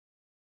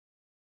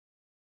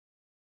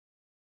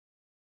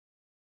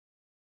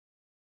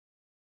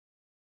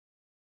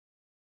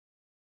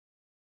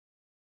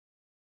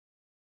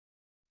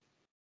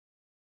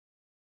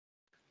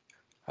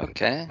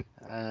Okay,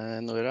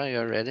 Nora,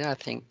 you're ready. I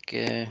think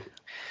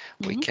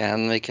we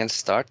can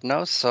start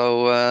now.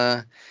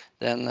 So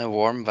then a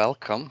warm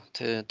welcome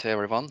to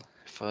everyone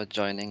for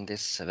joining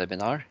this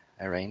webinar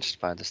arranged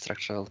by the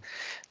Structural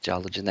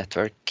Geology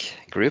Network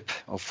Group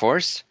of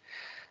FORCE.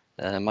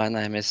 My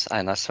name is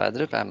Einar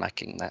Sverdrup. I'm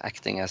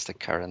acting as the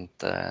current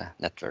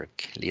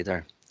network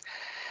leader.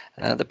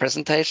 The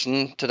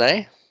presentation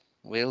today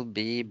will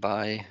be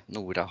by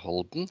Nora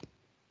Holde,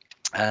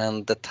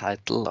 and the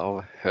title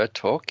of her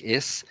talk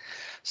is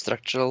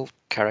Structural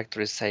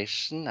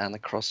Characterization and a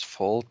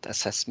Cross-Fault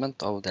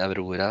Assessment of the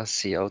Aurora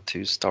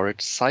CO2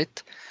 Storage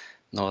Site,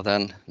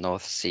 Northern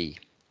North Sea.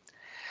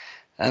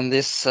 And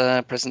this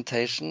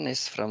presentation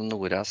is from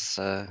Nora's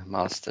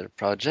master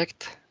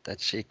project that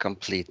she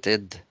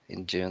completed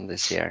in June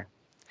this year.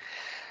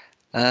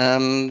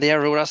 The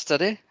Aurora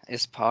study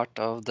is part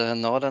of the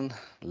Northern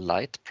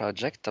Light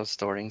project of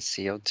storing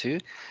CO2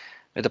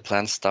 with a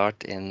planned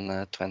start in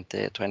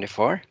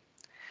 2024.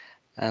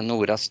 And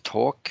Nora's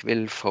talk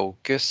will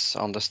focus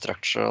on the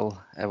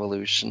structural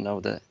evolution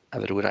of the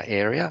Aurora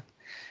area,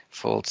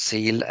 fault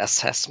seal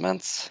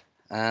assessments,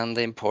 and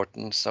the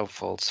importance of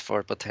faults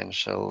for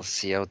potential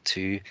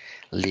CO2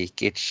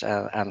 leakage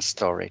and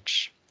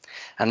storage.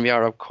 And we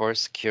are, of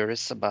course,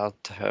 curious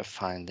about her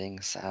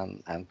findings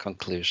and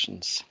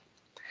conclusions.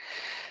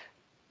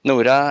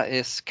 Nora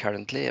is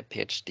currently a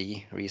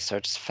PhD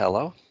research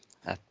fellow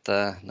at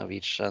the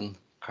Norwegian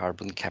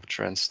Carbon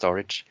Capture and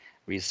Storage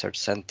Research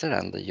Center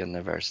and the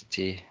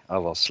University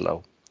of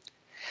Oslo.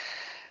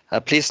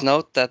 Please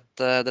note that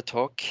the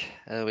talk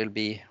will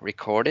be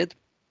recorded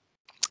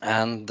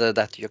and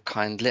that you're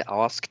kindly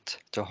asked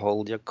to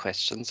hold your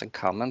questions and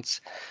comments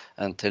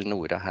until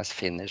Nora has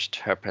finished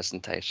her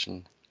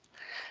presentation.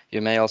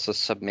 You may also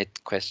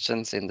submit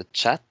questions in the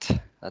chat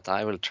that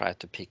I will try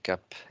to pick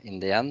up in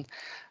the end.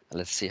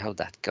 Let's see how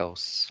that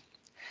goes.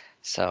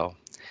 So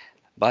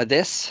by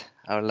this,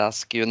 I will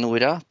ask you,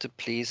 Nora, to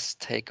please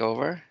take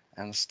over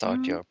and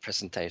start your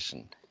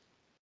presentation.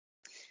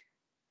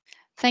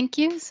 Thank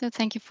you. So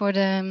thank you for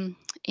the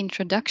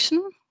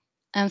introduction,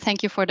 and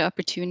thank you for the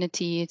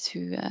opportunity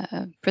to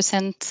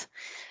present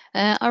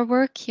our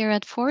work here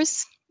at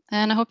FORCE.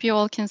 And I hope you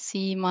all can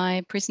see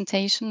my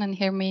presentation and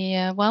hear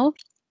me well.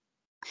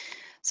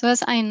 So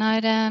as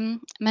Einar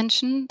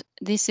mentioned,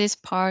 this is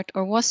part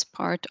or was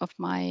part of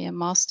my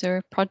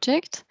master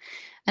project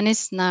and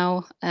is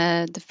now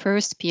the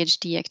first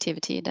PhD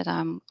activity that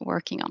I'm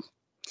working on.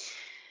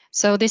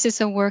 So this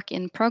is a work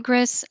in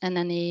progress, and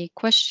any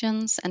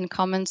questions and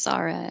comments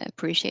are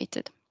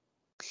appreciated.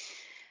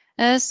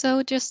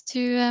 So just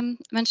to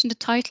mention, the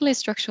title is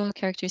Structural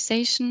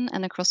Characterization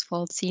and a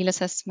Cross-Fault Seal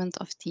Assessment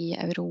of the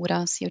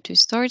Aurora CO2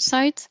 Storage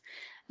Site.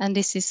 And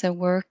this is a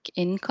work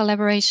in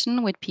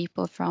collaboration with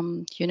people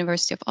from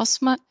University of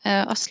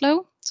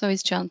Oslo. So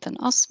it's Jonathan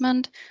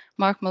Osmond,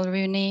 Mark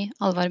Mulrooney,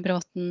 Alvar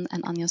Bråten,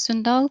 and Anja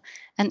Sundal,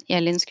 and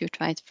Elin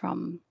Skurtveit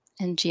from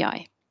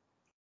NGI.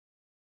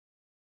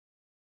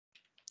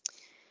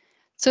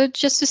 So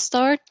just to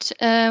start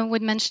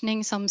with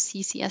mentioning some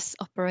CCS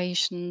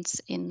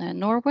operations in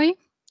Norway.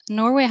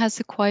 Norway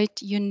has a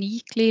quite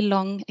uniquely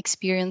long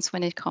experience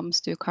when it comes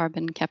to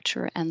carbon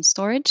capture and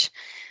storage.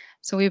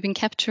 So we've been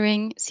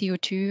capturing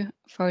CO2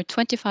 for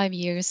 25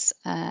 years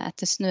at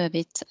the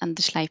Snøhvit and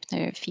the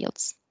Sleipner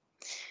fields.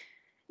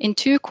 In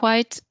two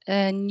quite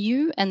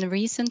new and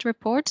recent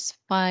reports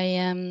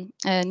by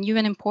new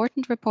and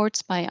important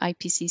reports by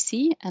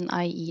IPCC and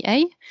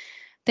IEA,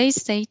 they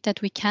state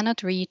that we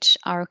cannot reach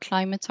our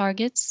climate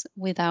targets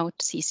without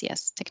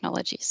CCS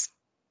technologies.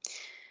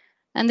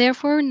 And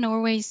therefore,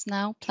 Norway is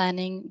now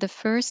planning the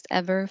first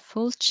ever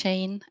full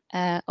chain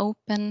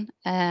open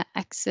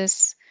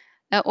access,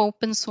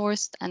 open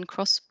sourced and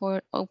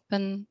cross-border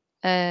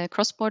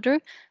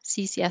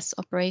CCS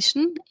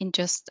operation in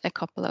just a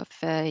couple of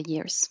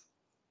years.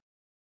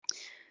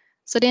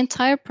 So the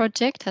entire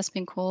project has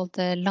been called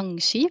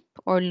Langskip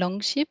or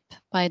Longship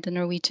by the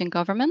Norwegian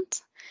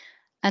government.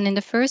 And in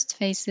the first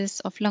phases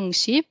of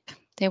Langskip,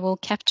 they will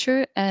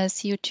capture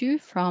CO2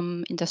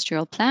 from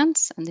industrial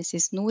plants, and this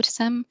is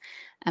Norcem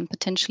and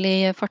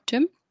potentially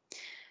Fortum,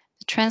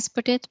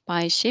 transport it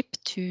by ship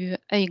to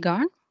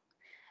Øygarden,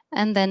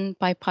 and then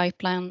by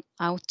pipeline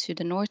out to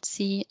the North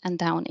Sea and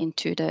down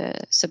into the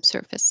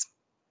subsurface.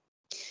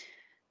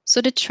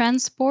 So the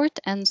transport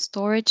and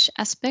storage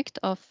aspect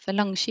of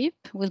Langskip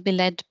will be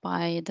led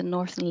by the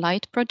Northern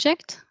Light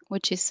project,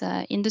 which is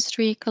an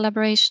industry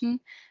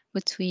collaboration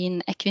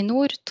between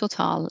Equinor,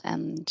 Total,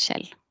 and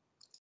Shell.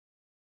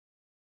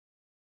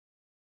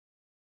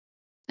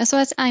 So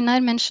as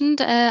Einar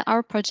mentioned,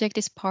 our project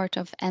is part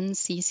of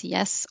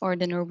NCCS, or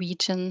the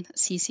Norwegian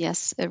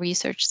CCS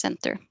Research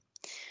Center.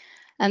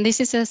 And this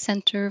is a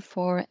Center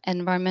for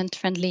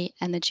Environment-Friendly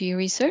Energy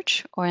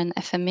Research, or an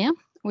FME,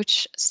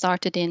 which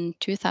started in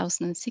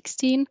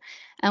 2016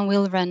 and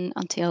will run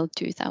until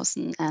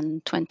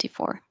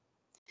 2024.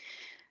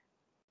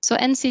 So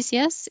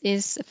NCCS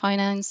is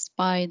financed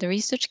by the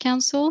Research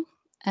Council,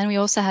 and we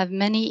also have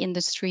many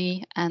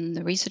industry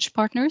and research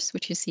partners,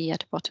 which you see at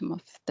the bottom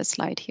of the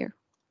slide here.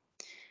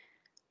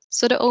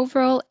 So the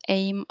overall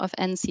aim of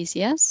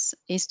NCCS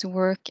is to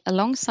work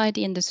alongside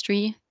the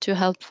industry to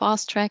help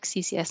fast-track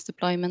CCS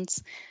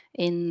deployments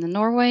in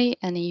Norway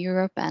and in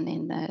Europe and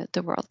in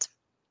the world.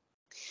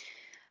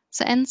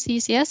 So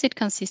NCCS, it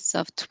consists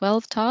of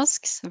 12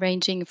 tasks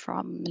ranging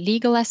from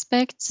legal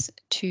aspects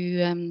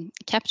to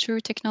capture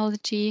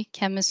technology,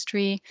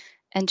 chemistry,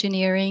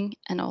 engineering,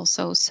 and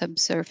also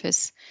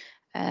subsurface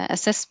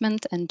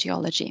assessment and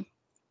geology.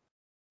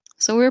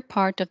 So we're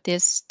part of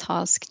this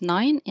task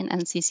 9 in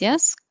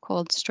NCCS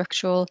called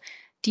structural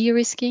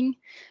de-risking,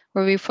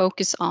 where we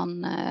focus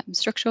on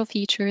structural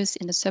features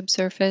in the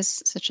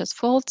subsurface, such as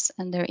faults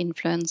and their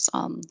influence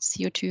on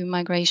CO2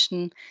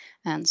 migration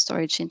and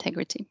storage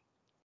integrity.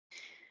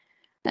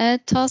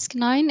 Task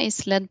 9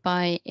 is led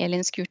by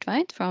Elin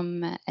Skurtveit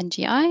from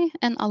NGI,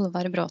 and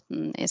Alvar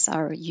Bråten is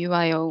our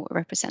UIO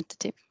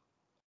representative.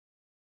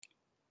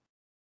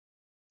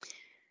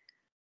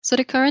 So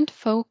the current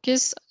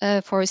focus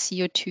for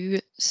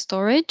CO2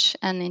 storage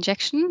and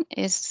injection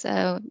is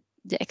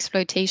the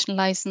exploitation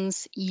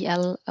license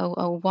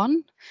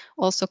EL001,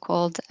 also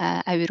called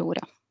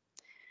Aurora.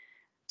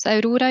 So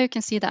Aurora, you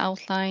can see the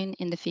outline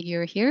in the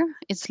figure here.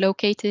 It's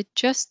located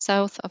just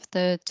south of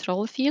the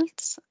Troll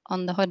fields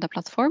on the Horda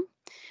platform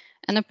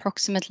and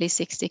approximately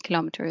 60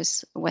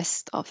 kilometers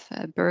west of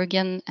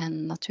Bergen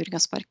and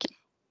Naturgassparken.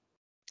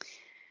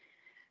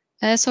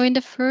 So in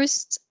the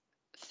first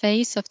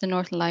phase of the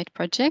Northern Light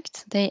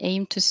project, they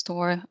aim to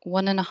store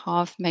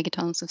 1.5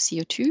 megatons of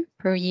CO2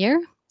 per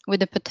year,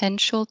 with the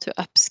potential to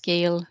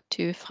upscale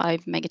to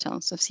 5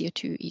 megatons of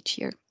CO2 each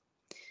year.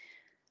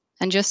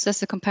 And just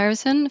as a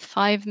comparison,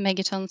 5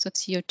 megatons of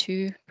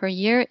CO2 per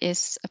year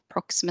is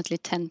approximately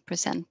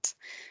 10%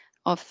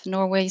 of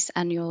Norway's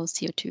annual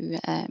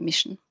CO2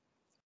 emission.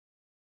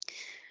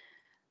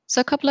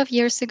 So a couple of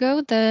years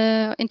ago,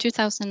 in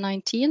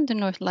 2019, the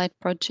Northern Light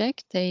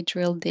project, they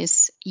drilled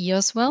this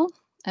EOS well,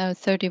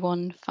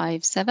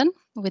 3157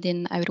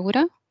 within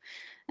Aurora.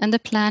 And the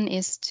plan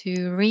is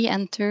to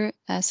re-enter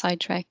a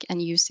sidetrack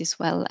and use this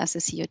well as a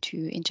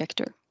CO2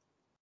 injector.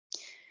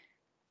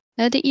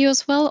 The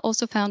EOS well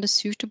also found a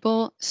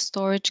suitable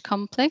storage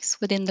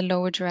complex within the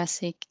Lower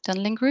Jurassic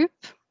tunneling group.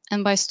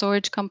 And by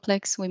storage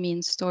complex, we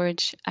mean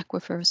storage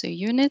aquifer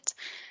unit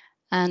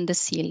and the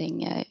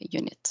sealing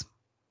unit.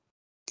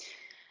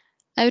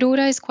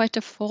 Aurora is quite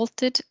a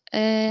faulted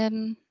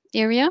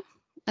area,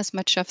 as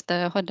much of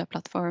the Horda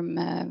platform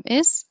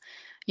is.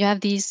 You have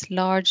these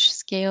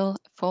large-scale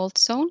fault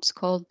zones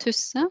called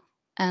Tusse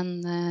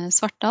and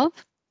Svartalv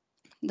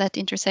that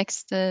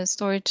intersects the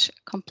storage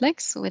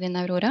complex within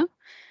Aurora.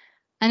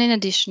 And in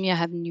addition, you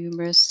have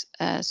numerous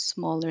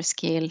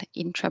smaller-scale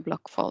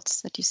intra-block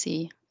faults that you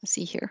see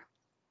here.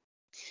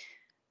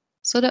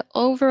 So the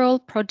overall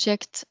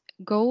project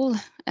goal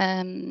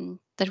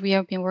that we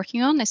have been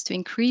working on is to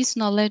increase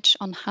knowledge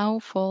on how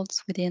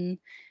faults within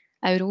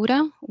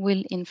Aurora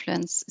will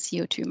influence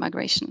CO2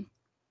 migration.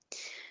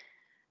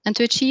 And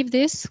to achieve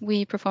this,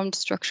 we performed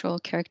structural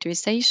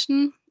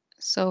characterization,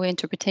 so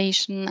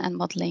interpretation and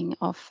modeling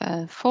of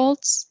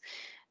faults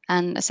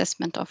and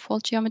assessment of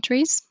fault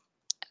geometries.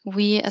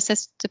 We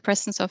assessed the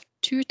presence of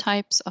 2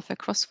 types of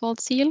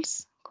cross-fault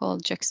seals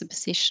called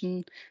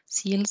juxtaposition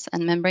seals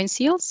and membrane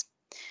seals.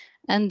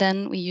 And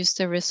then we used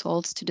the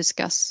results to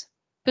discuss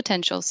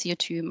potential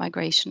CO2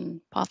 migration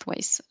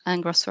pathways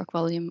and gross rock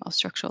volume of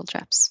structural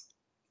traps.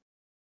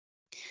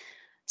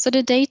 So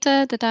the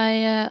data that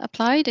I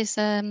applied is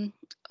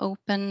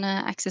open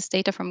access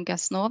data from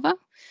Gassnova,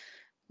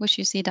 which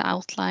you see the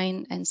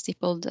outline and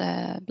stippled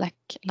black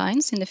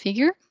lines in the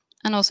figure,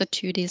 and also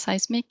 2D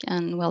seismic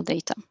and well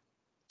data.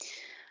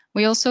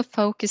 We also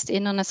focused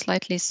in on a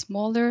slightly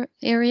smaller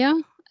area,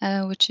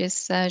 which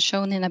is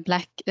shown in a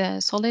black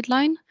solid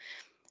line,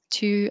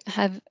 to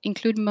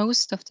include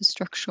most of the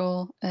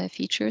structural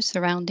features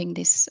surrounding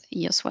this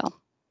EOS well.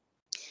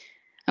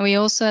 And we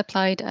also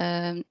applied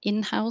an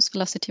in-house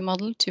velocity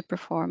model to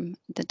perform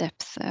the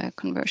depth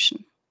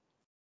conversion.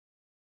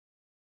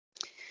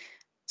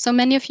 So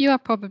many of you are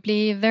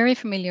probably very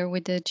familiar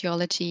with the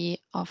geology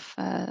of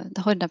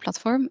the Horda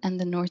platform and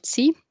the North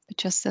Sea, but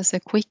just as a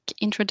quick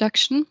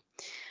introduction,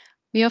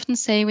 we often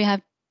say we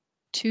have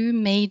 2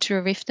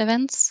 major rift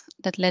events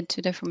that led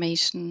to the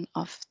formation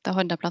of the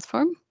Horda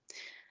platform.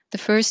 The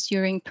first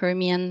during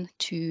Permian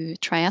to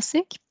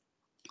Triassic,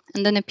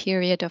 and then a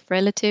period of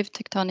relative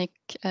tectonic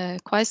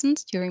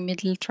quiescence during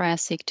Middle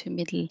Triassic to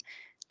Middle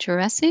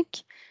Jurassic,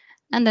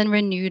 and then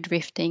renewed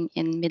rifting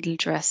in Middle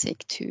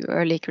Jurassic to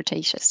early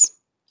Cretaceous.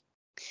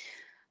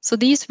 So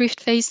these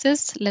rift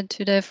phases led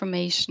to the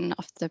formation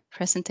of the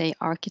present-day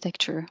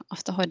architecture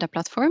of the Horda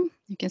platform.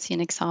 You can see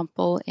an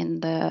example in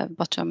the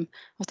bottom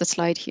of the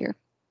slide here.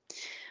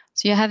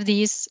 So you have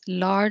these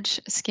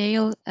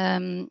large-scale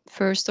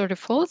first-order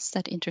faults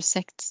that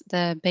intersect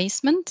the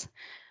basement,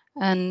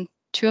 and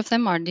 2 of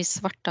them are the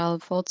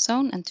Svartalv fault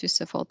zone and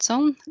Tusse fault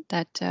zone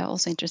that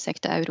also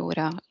intersect the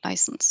Aurora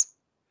license.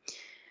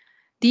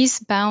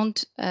 These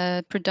bound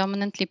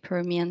predominantly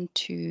Permian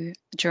to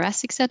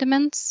Jurassic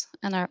sediments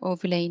and are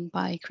overlain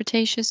by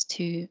Cretaceous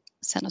to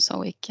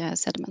Cenozoic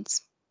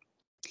sediments.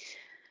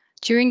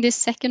 During this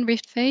second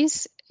rift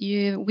phase,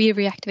 we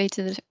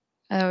reactivated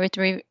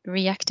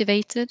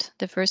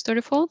the first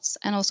order faults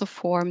and also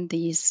formed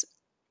these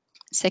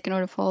second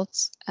order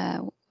faults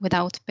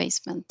without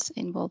basement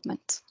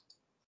involvement.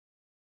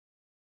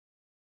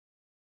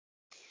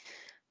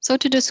 So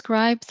to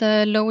describe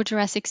the Lower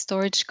Jurassic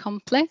storage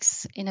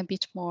complex in a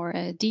bit more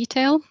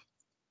detail.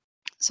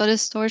 So the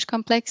storage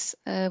complex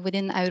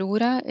within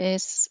Aurora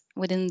is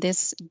within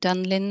this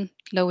Dunlin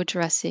Lower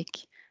Jurassic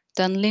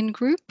Dunlin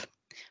group,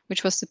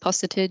 which was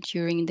deposited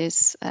during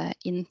this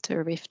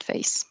inter-rift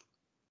phase.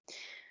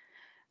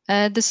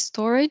 The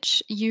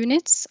storage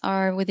units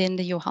are within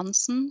the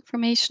Johansen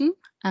Formation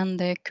and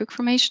the Cook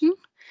Formation,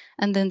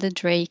 and then the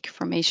Drake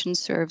Formation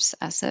serves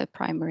as a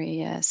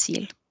primary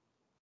seal.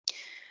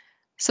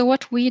 So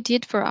what we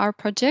did for our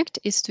project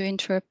is to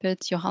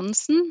interpret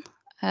Johansen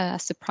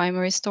as the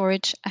primary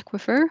storage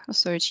aquifer or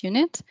storage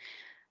unit,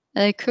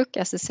 Cook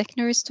as a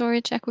secondary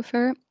storage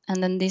aquifer,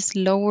 and then these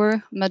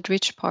lower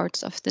mud-rich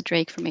parts of the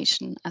Drake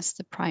Formation as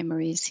the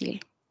primary seal.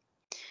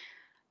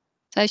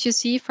 So as you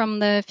see from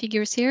the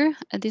figures here,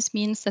 this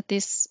means that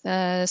this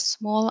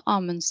small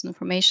Amundsen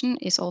Formation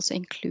is also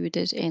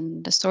included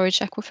in the storage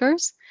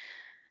aquifers.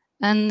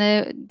 And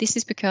this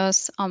is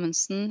because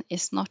Amundsen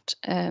is not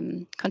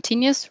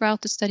continuous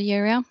throughout the study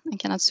area and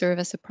cannot serve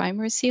as a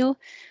primary seal.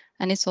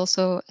 And it's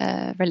also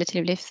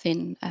relatively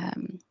thin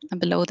and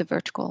below the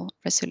vertical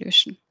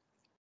resolution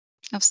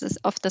of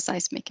the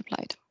seismic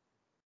applied.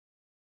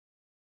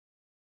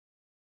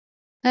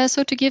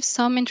 So to give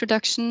some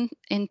introduction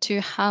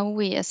into how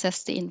we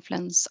assess the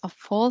influence of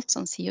faults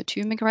on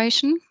CO2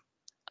 migration,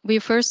 we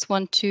first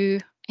want to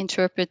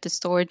interpret the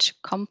storage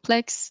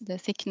complex, the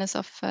thickness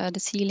of the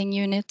sealing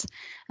unit,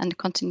 and the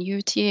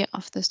continuity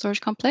of the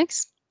storage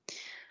complex.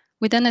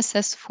 We then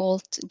assess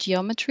fault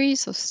geometry,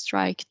 so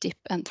strike, dip,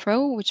 and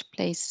throw, which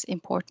plays an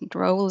important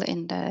role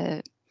in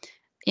the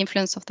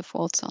influence of the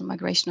faults on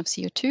migration of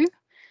CO2.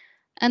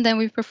 And then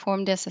we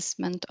perform the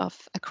assessment of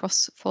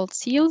across fault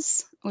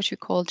seals, which we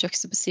call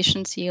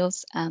juxtaposition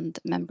seals and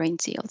membrane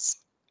seals.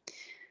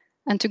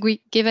 And to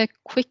give a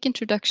quick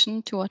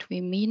introduction to what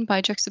we mean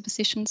by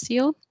juxtaposition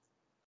seal,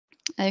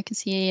 you can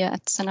see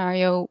at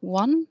scenario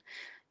 1,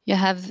 you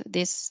have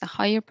this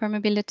higher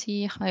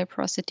permeability, higher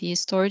porosity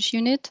storage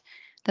unit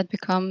that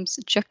becomes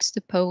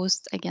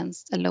juxtaposed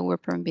against a lower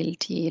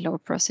permeability, lower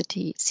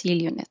porosity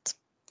seal unit.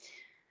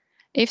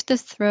 If the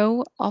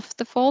throw of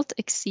the fault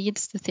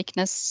exceeds the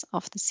thickness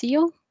of the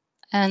seal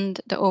and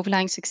the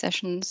overlying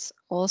successions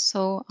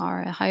also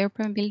are a higher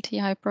permeability,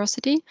 higher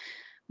porosity,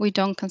 we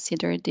don't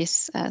consider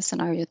this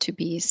scenario to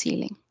be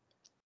sealing.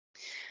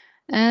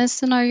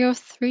 Scenario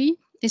 3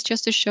 is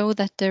just to show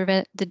that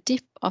the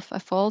dip of a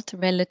fault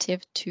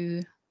relative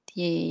to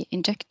the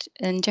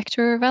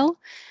injector well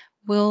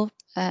will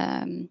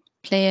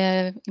play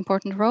an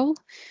important role.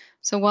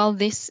 So while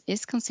this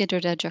is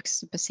considered a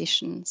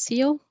juxtaposition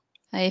seal,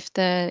 if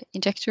the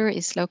injector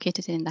is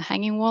located in the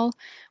hanging wall,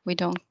 we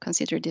don't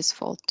consider this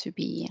fault to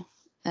be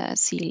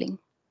sealing.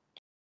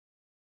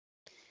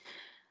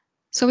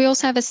 So we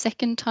also have a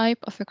second type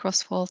of a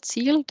cross-fault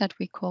seal that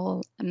we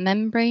call a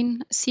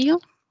membrane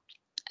seal.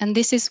 And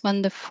this is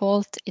when the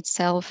fault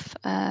itself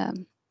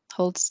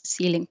holds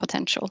sealing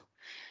potential.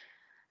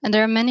 And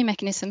there are many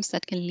mechanisms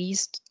that can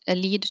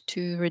lead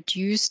to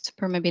reduced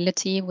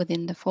permeability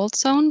within the fault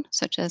zone,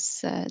 such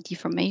as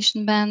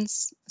deformation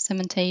bands,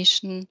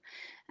 cementation,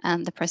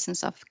 and the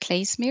presence of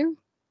clay smear.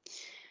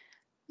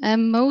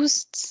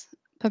 Most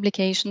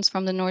publications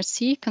from the North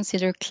Sea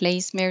consider clay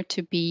smear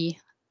to be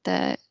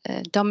the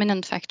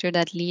dominant factor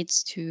that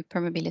leads to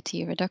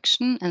permeability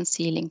reduction and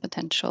sealing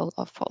potential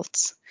of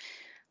faults.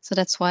 So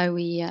that's why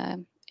we,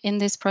 in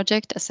this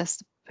project, assess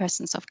the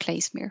presence of clay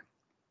smear.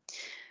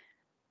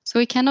 So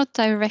we cannot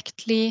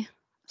directly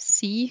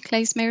see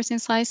clay smears in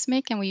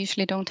seismic, and we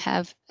usually don't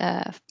have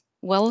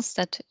wells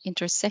that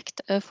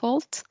intersect a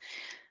fault.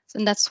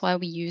 And that's why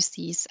we use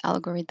these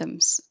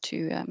algorithms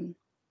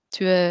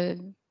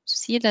to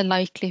see the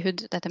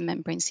likelihood that a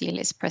membrane seal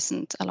is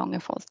present along a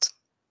fault.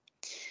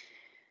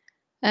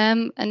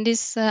 And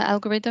this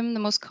algorithm, the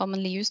most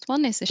commonly used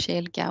one, is a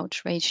shale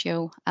gouge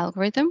ratio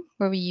algorithm,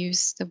 where we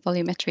use the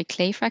volumetric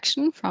clay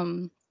fraction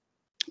from,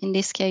 in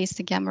this case,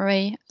 the gamma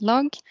ray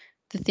log,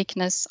 the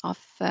thickness of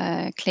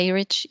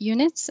clay-rich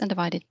units, and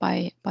divided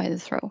by the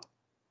throw.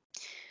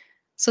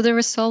 So the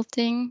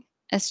resulting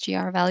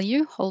SGR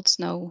value holds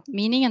no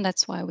meaning, and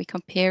that's why we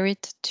compare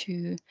it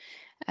to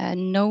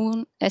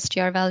known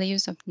SGR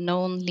values of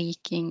known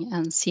leaking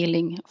and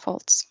sealing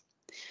faults.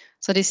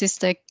 So this is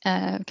the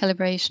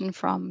calibration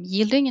from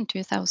yielding in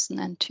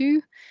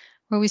 2002,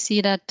 where we see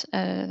that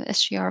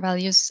SGR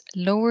values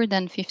lower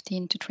than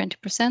 15 to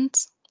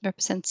 20%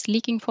 represents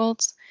leaking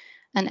faults,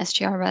 and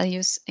SGR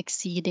values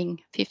exceeding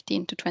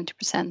 15 to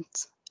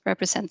 20%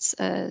 represents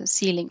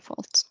sealing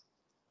faults.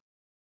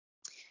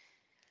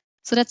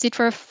 So that's it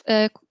for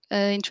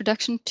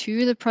introduction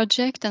to the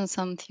project and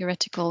some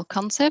theoretical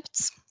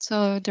concepts.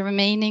 So the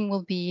remaining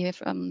will be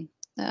on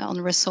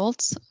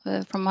results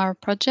from our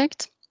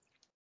project.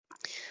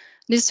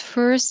 This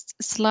first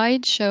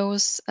slide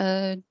shows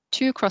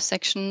two cross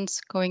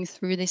sections going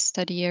through this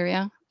study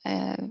area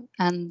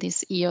and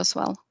this EOS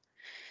well.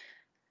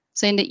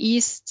 So in the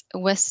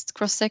east-west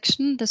cross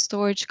section, the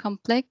storage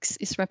complex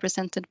is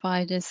represented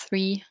by the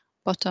three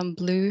bottom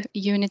blue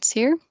units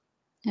here.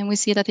 And we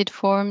see that it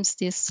forms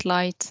this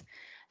slight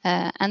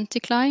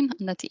anticline,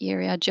 and that the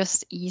area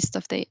just east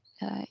of the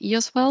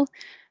EOS well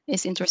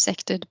is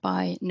intersected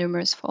by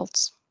numerous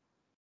faults.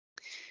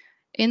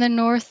 In the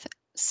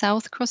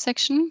north-south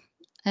cross-section,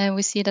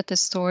 we see that the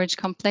storage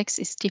complex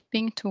is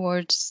tipping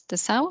towards the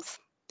south.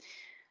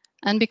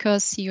 And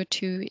because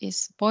CO2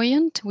 is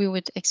buoyant, we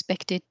would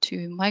expect it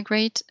to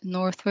migrate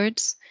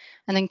northwards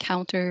and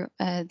encounter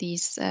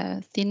these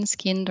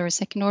thin-skinned or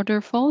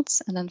second-order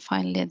faults, and then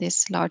finally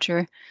this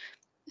larger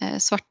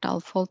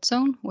Svartdal fault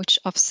zone, which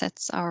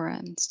offsets our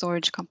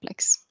storage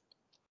complex.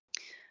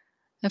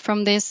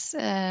 From this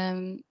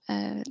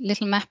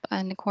little map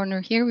in the corner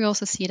here, we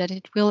also see that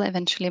it will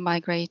eventually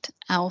migrate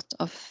out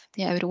of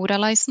the Aurora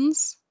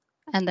license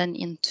and then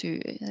into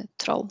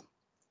Troll.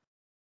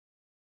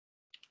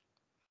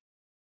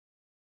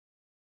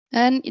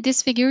 And in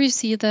this figure, you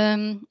see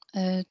the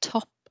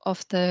top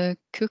of the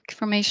Cook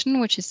formation,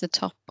 which is the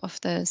top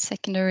of the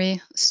secondary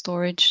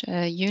storage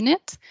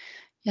unit.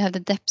 You have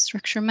the depth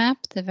structure map,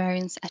 the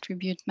variance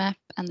attribute map,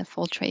 and the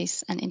fault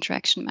trace and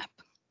interaction map.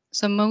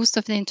 So most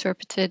of the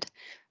interpreted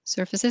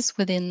surfaces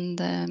within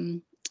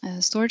the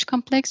storage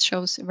complex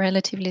shows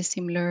relatively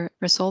similar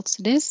results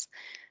to this,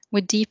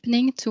 with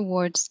deepening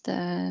towards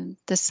the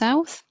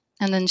south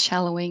and then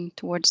shallowing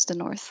towards the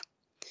north.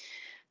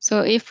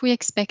 So if we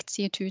expect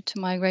CO2 to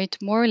migrate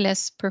more or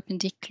less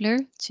perpendicular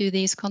to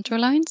these contour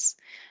lines,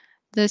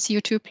 the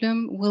CO2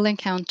 plume will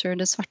encounter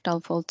the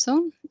Svartdal fault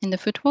zone in the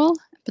footwall,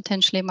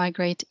 potentially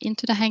migrate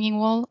into the hanging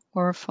wall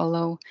or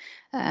follow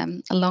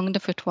along the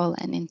footwall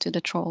and into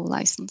the Troll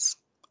license.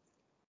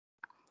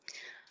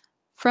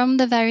 From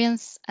the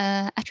variance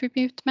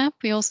attribute map,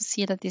 we also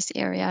see that this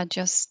area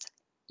just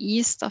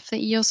east of the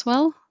EOS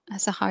well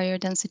has a higher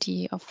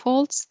density of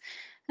faults,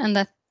 and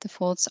that the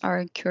faults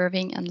are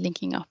curving and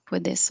linking up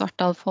with this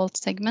Svartdal fault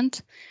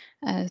segment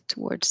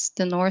towards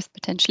the north,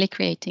 potentially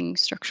creating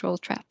structural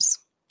traps.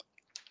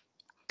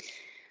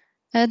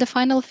 The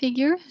final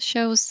figure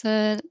shows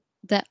the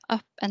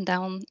up and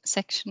down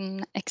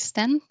section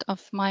extent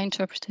of my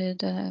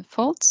interpreted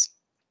faults.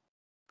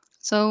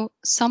 So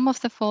some of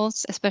the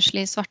faults,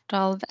 especially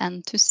Svartdal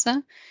and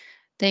Tusse,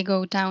 they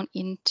go down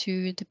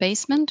into the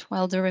basement,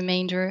 while the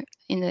remainder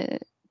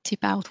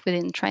tip out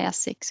within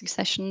Triassic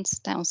successions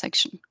down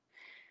section.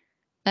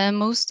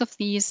 Most of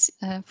these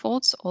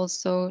faults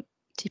also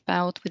tip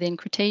out within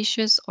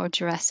Cretaceous or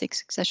Jurassic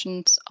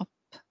successions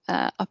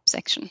up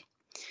section.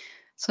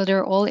 So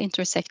they're all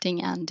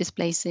intersecting and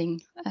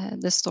displacing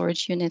the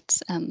storage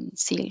units and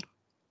seal.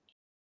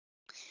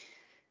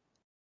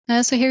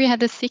 So here you have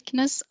the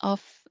thickness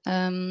of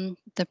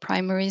the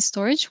primary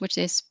storage, which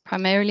is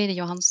primarily the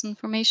Johansen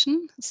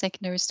formation,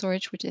 secondary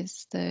storage, which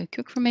is the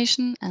Cook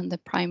formation, and the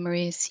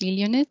primary seal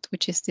unit,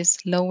 which is this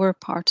lower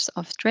parts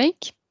of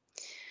Drake.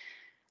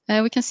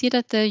 We can see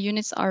that the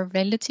units are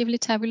relatively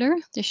tabular.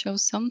 They show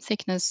some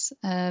thickness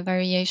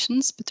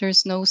variations, but there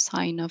is no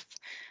sign of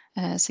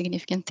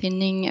significant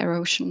thinning,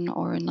 erosion,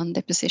 or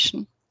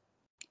non-deposition.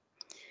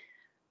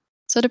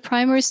 So the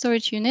primary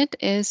storage unit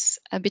is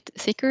a bit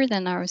thicker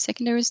than our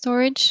secondary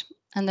storage,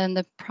 and then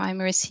the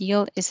primary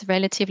seal is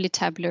relatively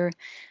tabular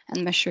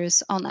and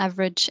measures on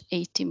average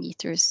 80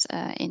 meters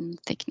in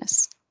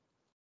thickness.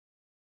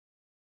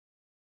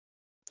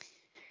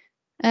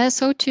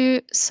 So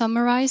to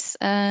summarize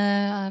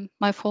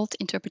my fault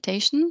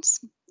interpretations,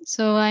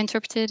 so I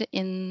interpreted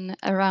in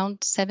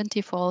around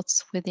 70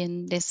 faults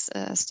within this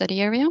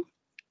study area,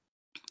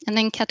 and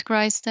then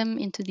categorized them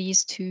into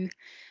these two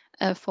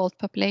fault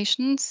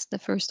populations, the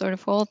first order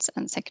faults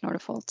and second order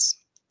faults.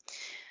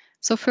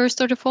 So first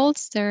order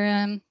faults,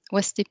 they're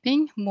west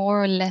dipping,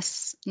 more or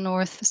less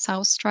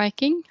north-south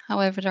striking.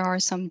 However, there are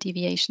some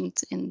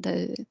deviations in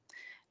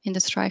the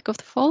strike of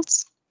the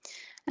faults.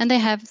 And they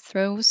have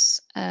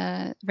throws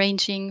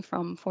ranging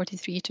from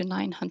 43 to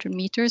 900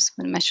 meters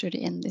when measured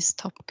in this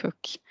top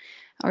Cook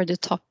or the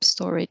top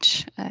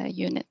storage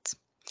unit.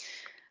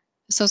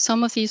 So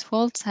some of these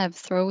faults have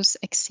throws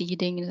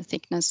exceeding the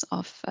thickness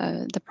of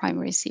the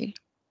primary seal.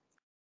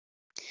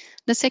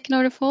 The second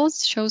order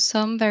faults show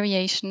some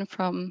variation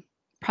from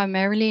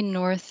primarily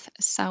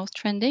north-south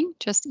trending,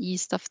 just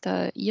east of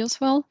the EOS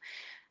well,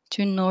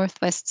 to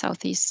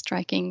northwest-southeast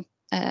striking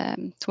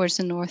towards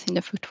the north in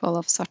the footwall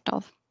of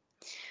Svartdal.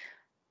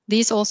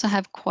 These also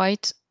have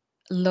quite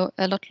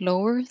a lot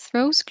lower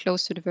throws,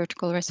 close to the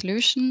vertical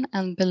resolution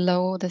and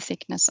below the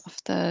thickness of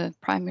the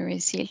primary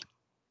seal.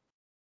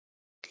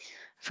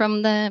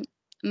 From the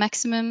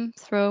maximum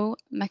throw,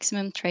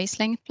 maximum trace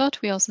length plot,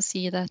 we also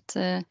see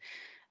that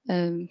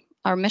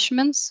our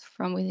measurements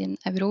from within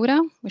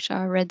Aurora, which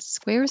are red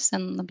squares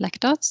and the black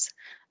dots,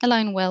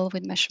 align well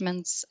with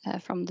measurements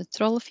from the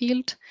Troll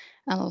field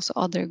and also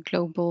other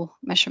global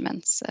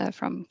measurements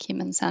from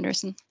Kim and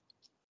Sanderson.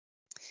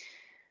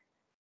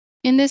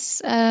 In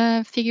this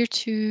figure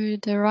to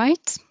the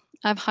right,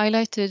 I've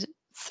highlighted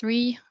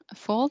 3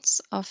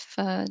 faults of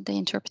the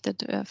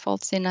interpreted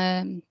faults in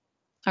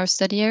our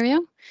study area.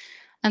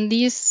 And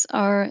these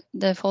are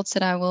the faults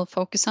that I will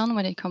focus on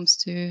when it comes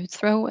to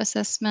throw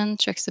assessment,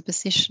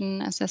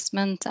 juxtaposition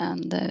assessment,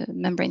 and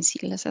membrane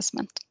seal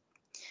assessment.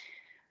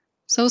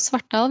 So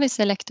Svartalv is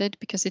selected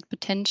because it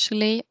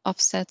potentially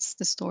offsets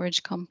the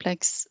storage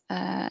complex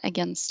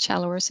against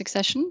shallower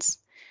successions.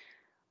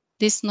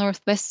 This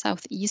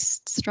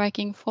northwest-southeast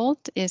striking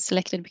fault is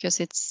selected because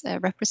it's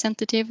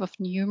representative of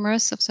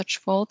numerous of such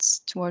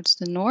faults towards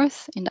the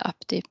north in the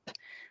up-dip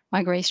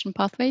migration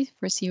pathway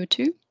for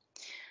CO2.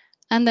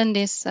 And then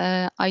this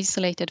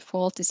isolated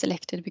fault is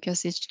selected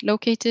because it's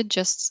located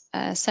just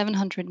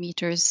 700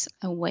 meters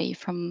away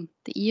from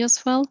the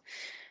EOS well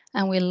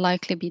and will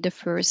likely be the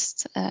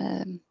first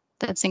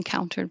that's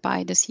encountered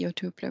by the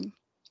CO2 plume.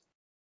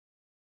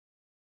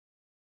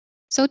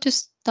 So to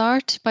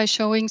start by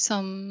showing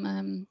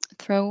some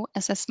throw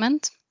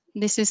assessment,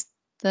 this is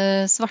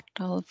the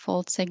Svartalv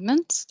fault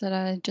segment that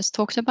I just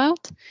talked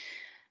about.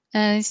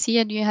 See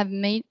that you have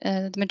made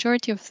the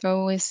majority of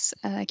throw is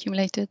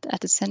accumulated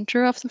at the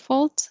center of the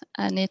fault,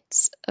 and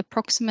it's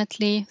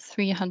approximately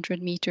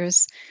 300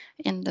 meters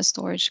in the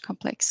storage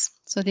complex.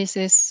 So this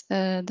is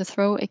the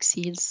throw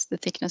exceeds the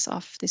thickness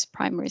of this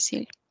primary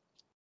seal.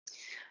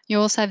 You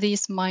also have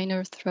these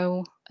minor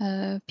throw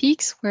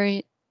peaks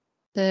where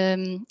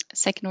the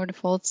second order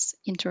faults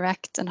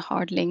interact and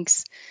hard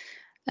links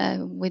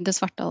with the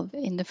Svartalv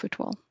in the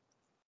footwall.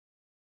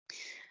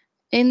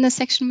 In the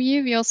section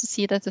view, we also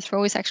see that the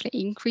throw is actually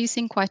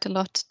increasing quite a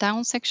lot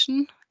down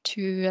section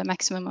to a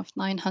maximum of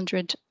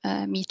 900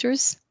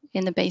 meters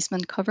in the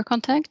basement cover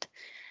contact.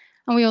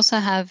 And we also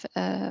have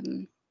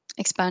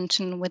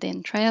expansion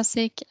within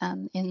Triassic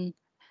and in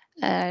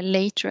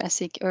late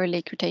Jurassic,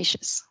 early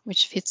Cretaceous,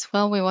 which fits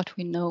well with what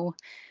we know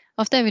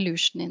of the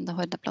evolution in the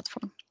Holde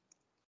platform.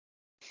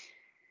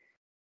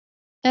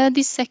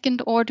 This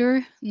second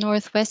order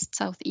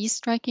northwest-southeast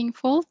striking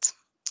fault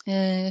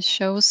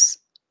shows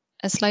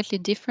a slightly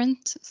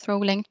different throw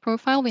length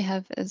profile. We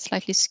have a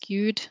slightly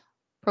skewed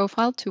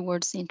profile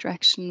towards the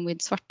interaction with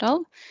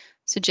Svartalv,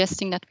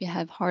 suggesting that we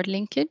have hard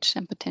linkage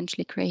and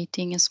potentially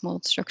creating a small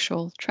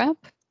structural trap.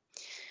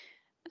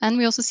 And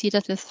we also see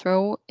that the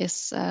throw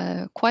is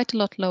quite a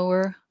lot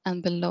lower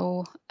and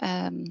below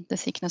the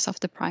thickness of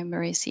the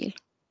primary seal.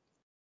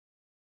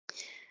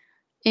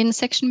 In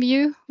section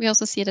view, we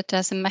also see that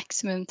there's a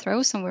maximum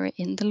throw somewhere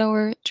in the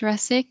lower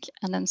Jurassic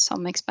and then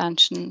some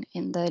expansion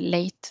in the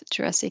late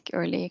Jurassic,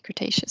 early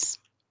Cretaceous.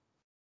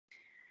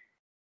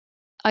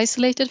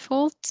 Isolated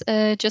fault,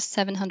 just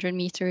 700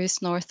 meters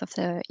north of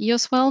the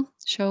EOS well,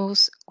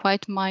 shows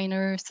quite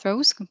minor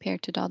throws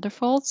compared to the other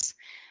faults,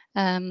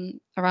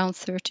 around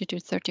 30 to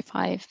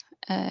 35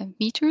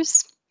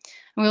 meters.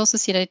 And we also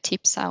see that it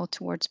tips out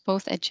towards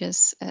both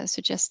edges,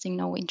 suggesting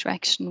no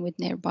interaction with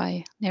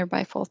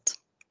nearby fault.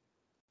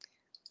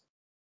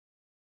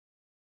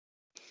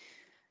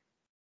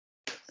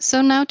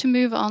 So now to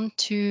move on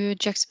to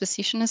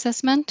juxtaposition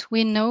assessment,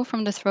 we know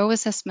from the throw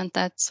assessment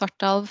that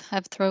Svartalv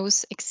have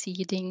throws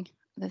exceeding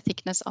the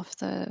thickness of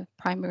the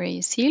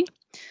primary seal.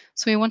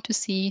 So we want to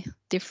see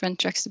different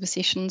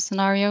juxtaposition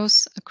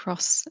scenarios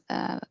across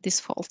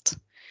this fault.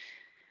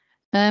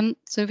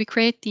 So we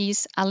create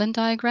these Allen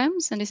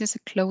diagrams, and this is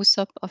a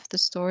close-up of the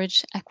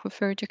storage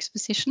aquifer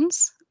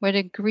juxtapositions, where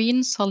the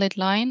green solid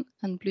line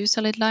and blue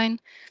solid line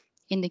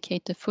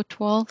indicate the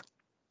footwall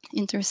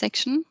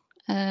intersection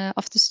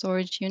of the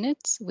storage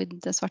units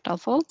with the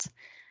Svartalv fault,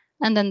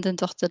 and then the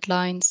dotted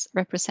lines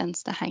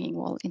represents the hanging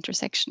wall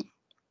intersection.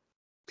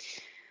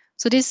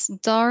 So this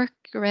dark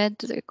red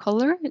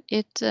color,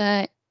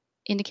 it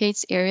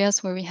indicates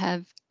areas where we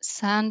have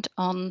sand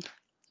on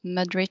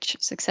mud-rich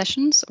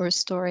successions or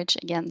storage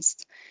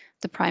against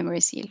the primary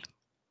seal.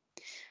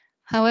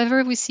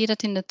 However, we see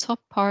that in the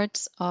top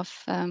parts of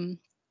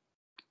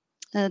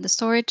the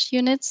storage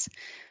units,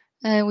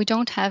 we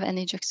don't have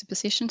any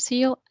juxtaposition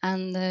seal,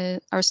 and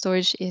our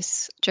storage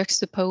is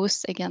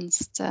juxtaposed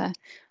against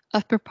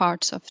upper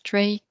parts of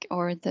Drake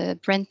or the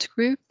Brent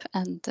group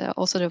and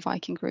also the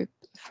Viking group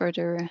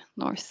further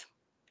north.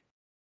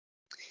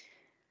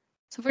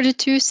 So for the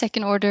two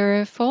second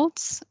order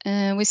faults,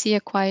 we see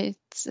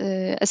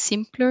a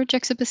simpler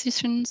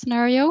juxtaposition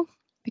scenario.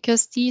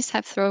 Because these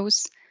have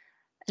throws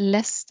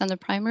less than the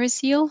primary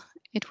seal,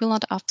 it will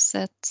not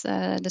offset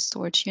the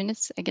storage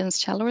units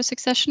against shallower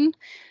succession.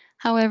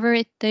 However,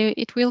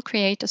 it will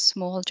create a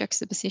small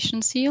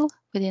juxtaposition seal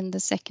within the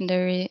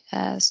secondary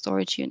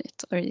storage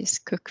unit, or this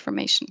Cook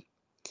formation.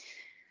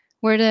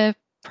 Where the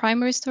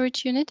primary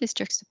storage unit is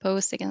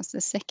juxtaposed against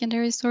the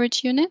secondary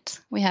storage unit,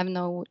 we have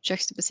no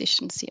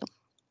juxtaposition seal.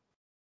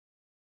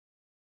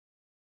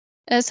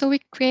 So we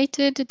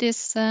created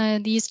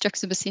these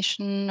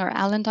juxtaposition or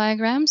Allen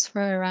diagrams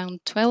for around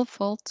 12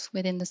 faults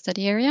within the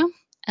study area,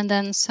 and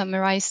then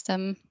summarized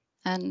them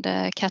and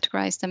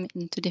categorized them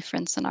into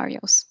different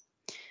scenarios.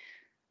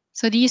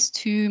 So these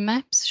two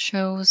maps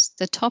shows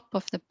the top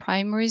of the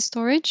primary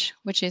storage,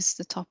 which is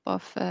the top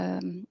of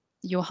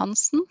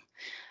Johansen,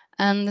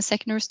 and the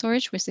secondary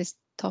storage, which is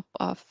top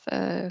of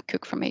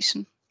Cook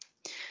formation.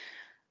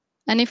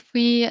 And if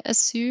we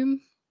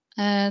assume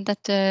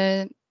that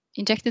the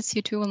injected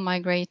CO2 will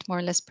migrate more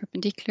or less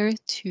perpendicular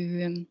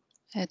to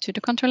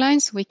the contour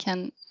lines, we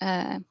can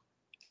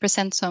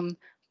present some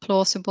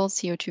plausible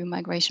CO2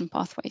 migration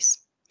pathways.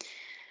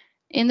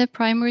 In the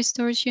primary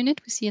storage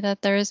unit, we see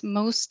that there is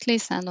mostly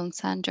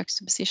sand-on-sand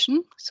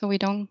juxtaposition. So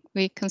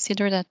we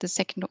consider that the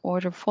second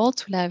order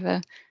faults will have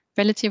a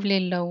relatively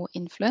low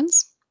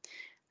influence.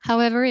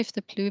 However, if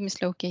the plume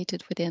is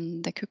located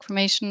within the Cook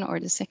Formation or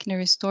the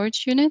secondary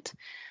storage unit,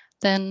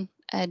 then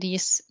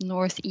these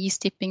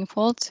northeast dipping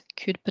faults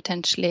could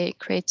potentially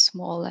create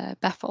small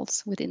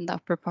baffles within the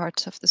upper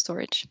parts of the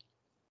storage.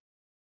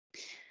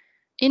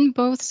 In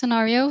both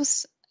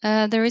scenarios,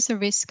 there is a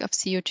risk of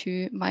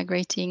CO2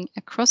 migrating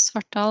across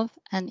Svartalv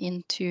and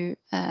into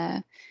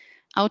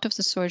out of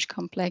the storage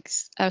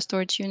complex,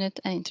 storage unit,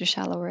 and into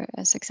shallower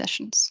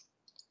successions.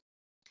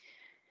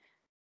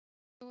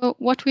 So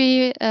what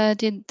we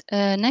did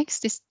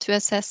next is to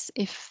assess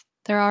if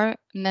there are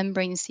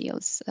membrane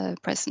seals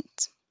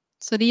present.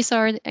 So these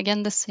are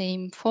again the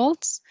same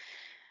faults,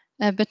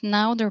 but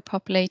now they're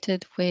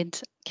populated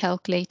with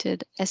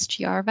calculated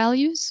SGR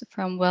values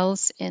from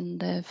wells in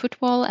the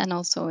footwall and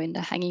also in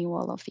the hanging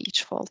wall of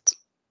each fault.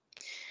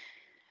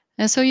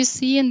 And so you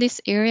see in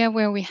this area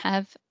where we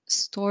have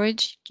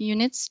storage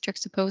units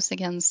juxtaposed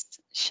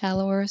against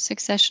shallower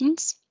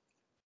successions,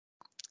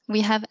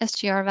 we have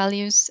SGR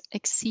values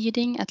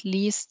exceeding at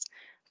least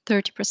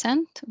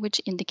 30%,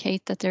 which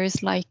indicate that there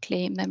is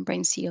likely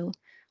membrane seal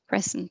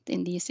present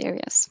in these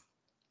areas.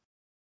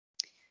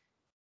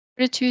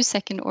 For the two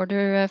second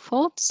order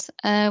faults,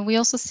 we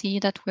also see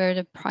that where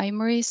the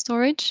primary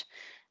storage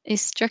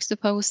is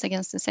juxtaposed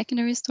against the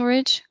secondary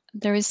storage,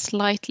 there is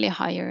slightly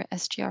higher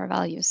SGR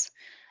values.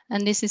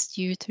 And this is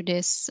due to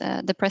this,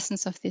 the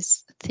presence of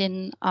this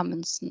thin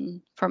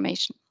Amundsen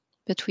formation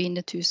between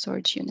the two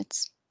storage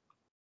units.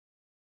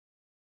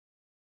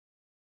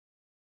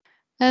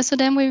 So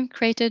then we've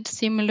created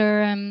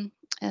similar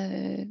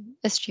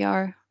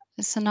SGR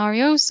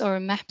scenarios or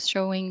maps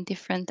showing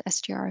different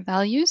SGR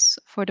values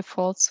for the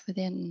faults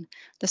within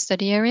the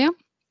study area.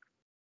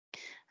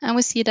 And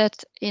we see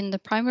that in the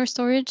primary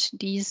storage,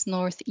 these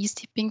northeast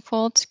tipping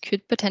faults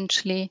could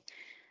potentially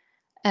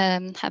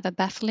have a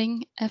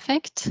baffling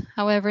effect.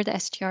 However, the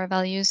SGR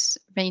values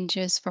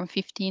ranges from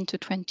 15 to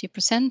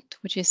 20%,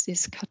 which is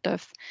this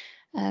cutoff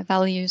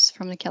values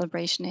from the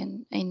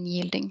calibration in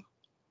yielding.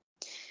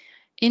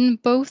 In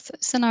both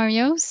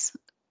scenarios,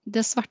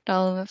 the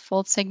Svartalv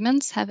fault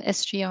segments have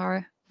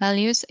SGR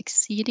values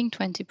exceeding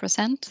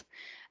 20%,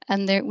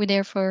 and we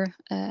therefore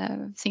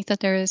think that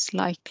there is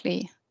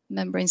likely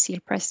membrane seal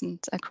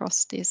present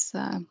across this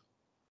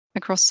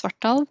across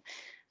Svartalv,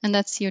 and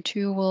that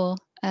CO2 will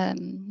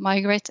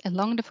migrate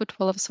along the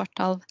footwall of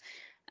Svartalv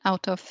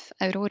out of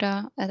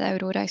Aurora, the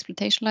Aurora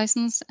exploitation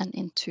license, and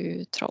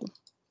into Troll.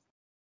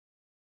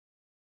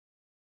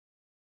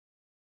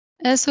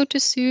 So to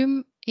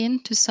zoom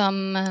into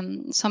some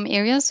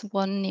areas,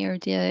 one near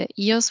the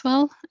EOS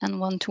well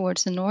and one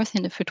towards the north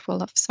in the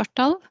footwall of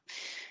Svartalv,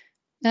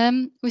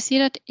 we see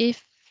that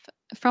if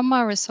from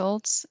our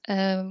results,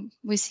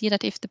 we see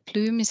that if the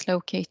plume is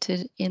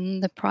located in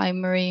the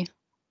primary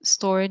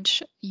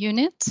storage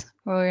unit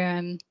or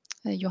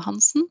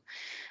Johansen,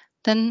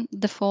 then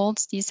the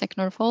faults, these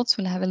secondary faults,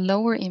 will have a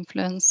lower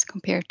influence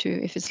compared to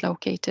if it's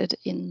located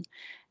in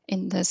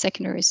the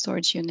secondary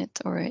storage unit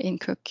or in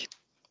Cook.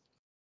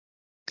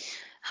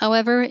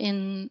 However,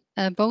 in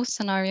both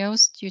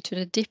scenarios, due to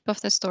the dip of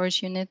the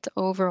storage unit, the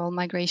overall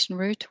migration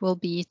route will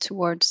be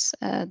towards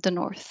the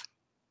north.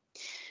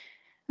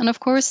 And of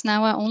course,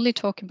 now I only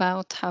talk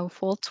about how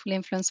faults will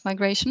influence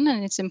migration,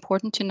 and it's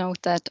important to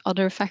note that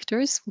other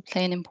factors will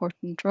play an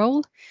important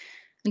role.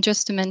 And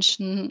just to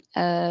mention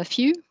a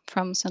few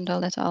from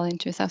Sundal et al. In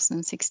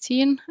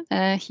 2016,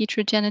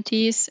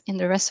 heterogeneities in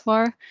the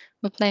reservoir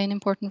will play an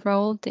important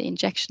role, the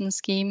injection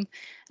scheme,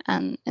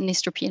 and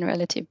anisotropy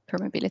relative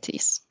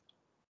permeabilities.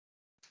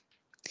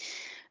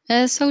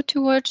 So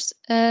towards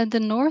the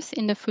north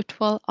in the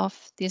footwall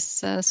of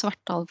this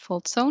Svartalv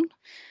fault zone,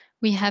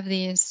 we have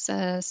these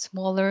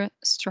smaller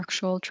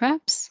structural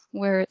traps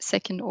where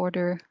second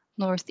order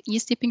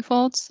northeast dipping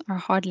faults are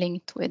hard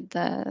linked with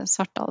the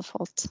Svartalv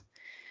fault.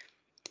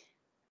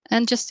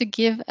 And just to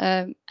give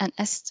an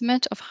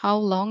estimate of how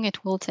long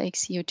it will take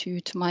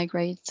CO2 to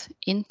migrate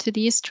into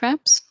these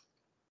traps,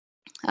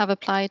 I've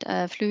applied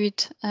a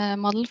fluid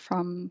model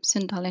from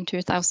Sundal in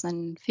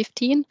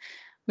 2015,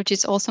 which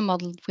is also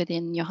modeled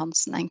within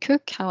Johansen and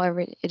Cook.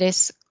 However, it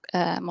is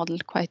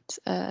modeled quite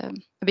a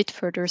bit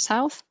further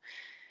south.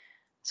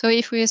 So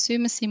if we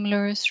assume a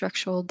similar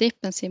structural dip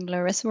and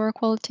similar reservoir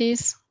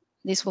qualities,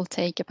 this will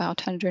take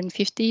about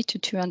 150 to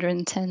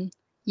 210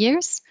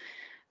 years,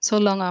 so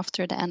long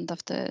after the end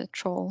of the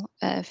Troll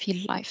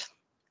field life.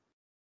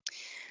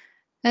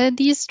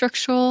 These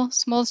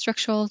small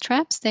structural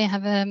traps, they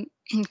have a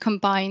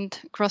combined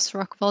gross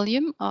rock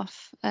volume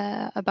of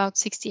about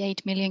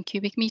 68 million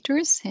cubic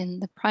meters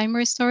in the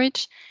primary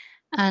storage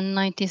and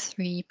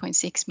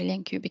 93.6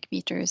 million cubic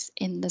meters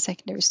in the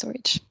secondary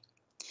storage.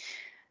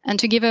 And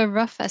to give a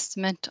rough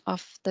estimate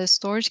of the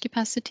storage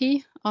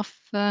capacity of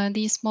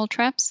these small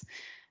traps,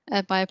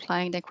 by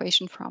applying the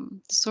equation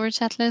from the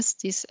storage atlas,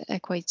 this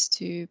equates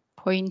to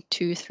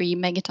 0.23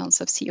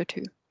 megatons of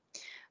CO2.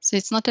 So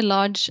it's not a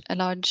large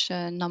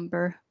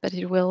number, but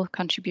it will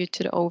contribute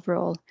to the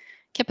overall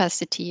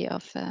capacity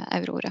of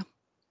Aurora.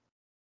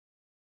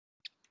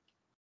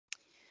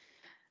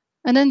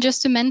 And then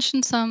just to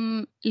mention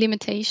some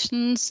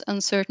limitations,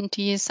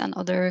 uncertainties, and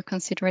other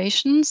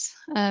considerations,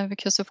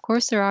 because of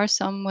course there are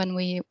some when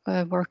we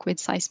work with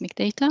seismic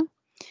data.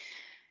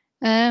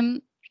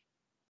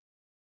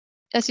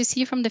 As you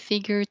see from the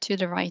figure to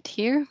the right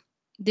here,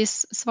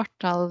 this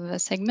Svartalv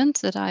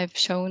segment that I've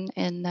shown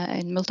in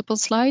multiple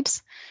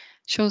slides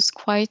shows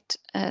quite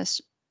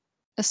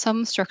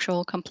some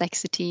structural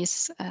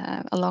complexities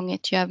along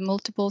it. You have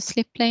multiple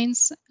slip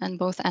planes and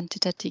both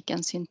antithetic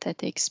and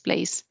synthetic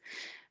splays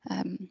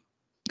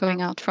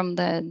going out from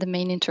the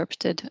main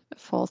interpreted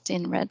fault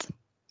in red.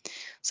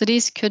 So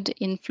these could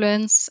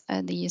influence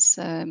these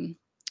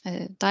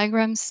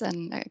diagrams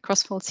and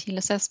cross-fault seal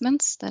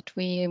assessments that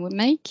we would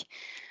make.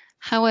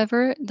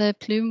 However, the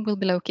plume will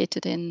be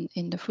located in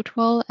the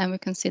footwall, and we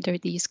consider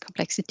these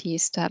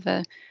complexities to have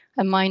a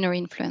minor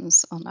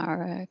influence on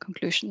our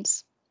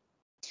conclusions.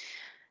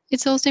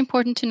 It's also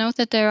important to note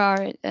that there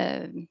are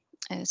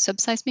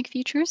subseismic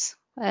features,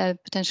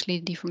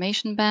 potentially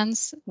deformation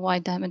bands,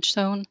 wide damage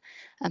zone,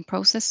 and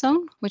process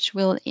zone, which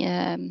will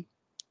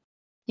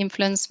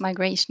influence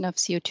migration of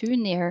CO2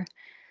 near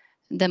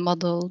the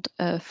modeled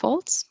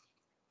faults.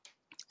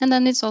 And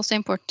then it's also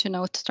important to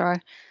note that there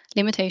are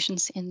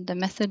limitations in the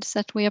methods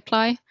that we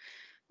apply.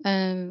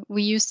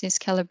 We use this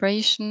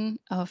calibration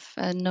of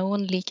a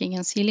known leaking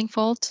and sealing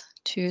fault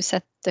to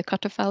set the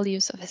cutoff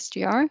values of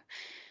SGR.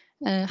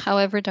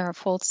 However, there are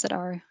faults that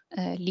are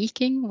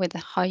leaking with a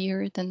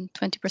higher than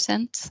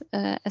 20%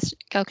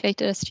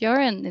 calculated SGR,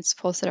 and it's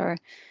faults that are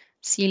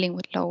sealing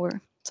with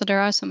lower. So there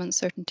are some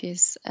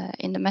uncertainties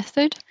in the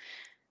method.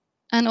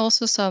 And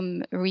also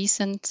some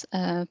recent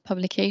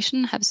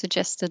publication have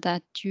suggested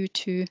that due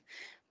to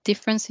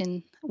difference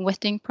in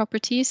wetting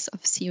properties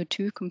of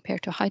CO2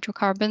 compared to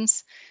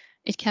hydrocarbons,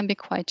 it can be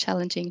quite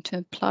challenging to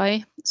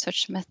apply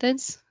such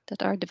methods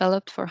that are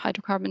developed for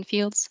hydrocarbon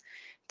fields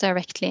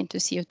directly into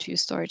CO2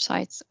 storage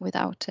sites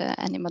without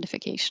any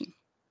modification.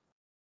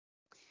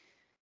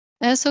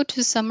 So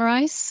to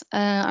summarize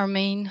our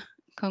main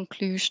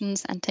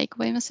conclusions and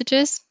takeaway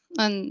messages,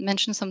 and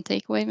mention some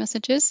takeaway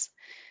messages.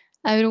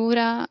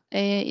 Aurora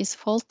is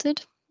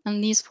faulted,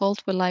 and these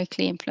faults will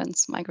likely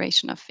influence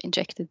migration of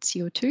injected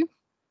CO2.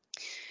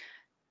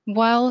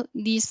 While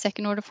these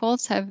second-order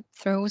faults have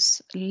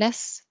throws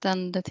less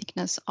than the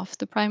thickness of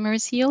the primary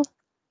seal,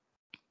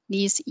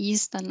 these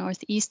east and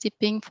northeast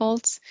dipping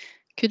faults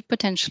could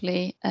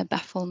potentially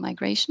baffle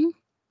migration.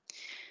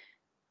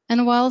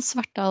 And while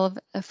Svartalv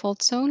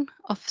fault zone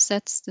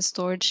offsets the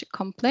storage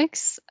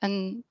complex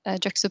and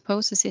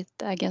juxtaposes it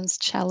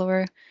against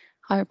shallower,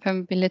 higher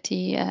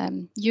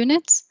permeability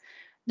units,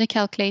 the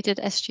calculated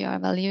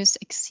SGR values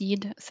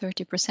exceed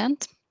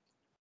 30%,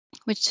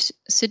 which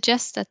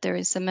suggests that there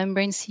is a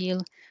membrane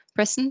seal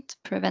present,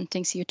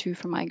 preventing CO2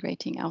 from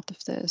migrating out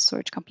of the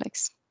storage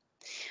complex.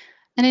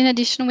 And in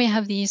addition, we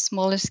have these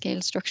smaller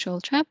scale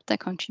structural traps that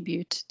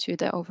contribute to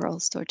the overall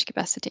storage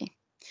capacity.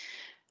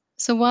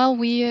 So while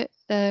we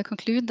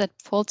conclude that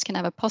faults can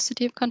have a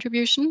positive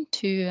contribution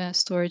to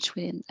storage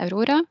within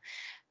Aurora,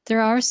 there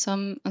are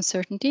some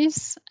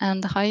uncertainties,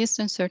 and the highest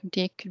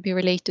uncertainty could be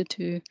related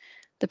to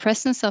the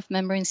presence of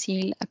membrane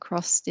seal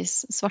across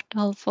this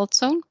Svartalv fault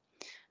zone.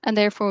 And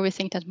therefore, we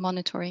think that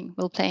monitoring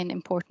will play an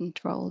important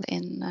role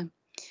in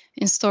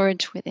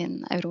storage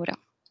within Aurora.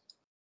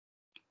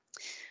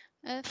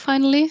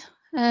 Finally,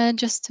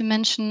 just to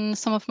mention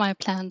some of my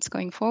plans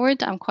going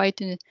forward. I'm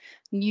quite a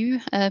new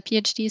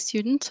PhD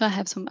student, so I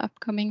have some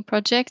upcoming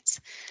projects,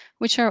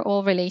 which are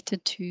all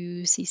related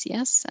to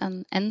CCS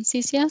and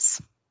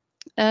NCCS.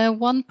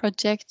 One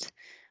project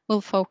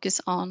will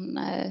focus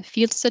on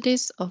field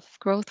studies of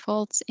growth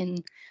faults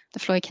in the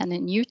Floyd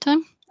Canyon, Utah,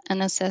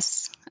 and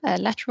assess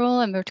lateral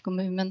and vertical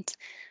movement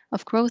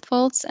of growth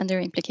faults and their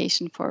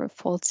implication for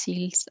fault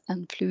seals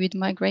and fluid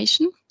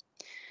migration.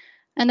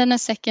 And then a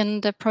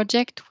second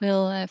project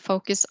will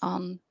focus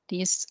on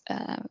these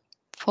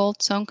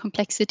fault zone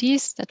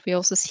complexities that we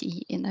also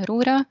see in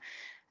Aurora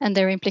and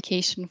their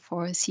implication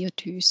for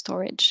CO2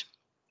 storage.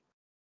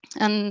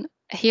 And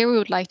here we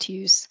would like to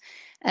use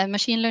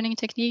machine learning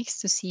techniques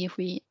to see if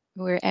we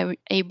were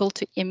able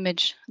to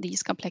image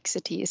these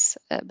complexities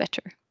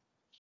better.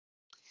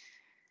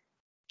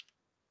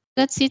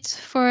 That's it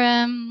for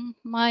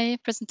my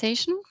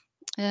presentation.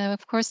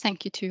 Of course,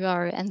 thank you to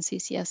our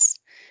NCCS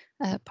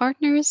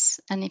partners.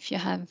 And if you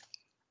have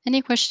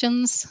any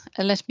questions,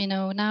 let me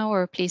know now,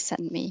 or please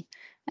send me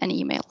an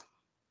email.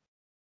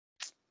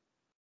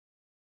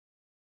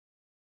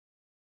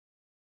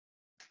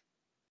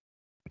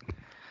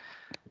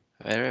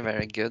 Very,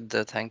 very good.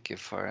 Thank you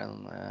for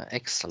an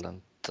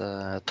excellent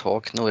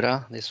talk,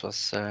 Nora. This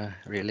was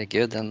really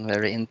good and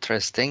very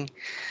interesting.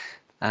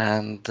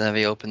 And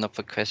we open up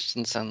for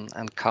questions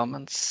and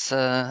comments.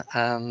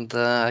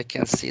 I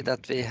can see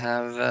that we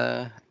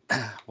have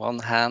one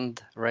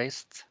hand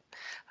raised,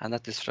 and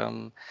that is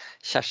from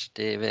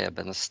Kjersti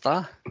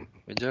Webenstad.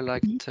 Would you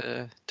like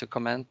to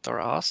comment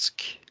or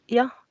ask?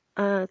 Yeah,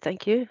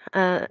 thank you.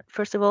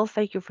 First of all,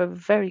 thank you for a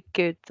very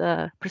good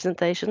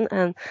presentation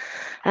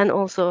and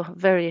also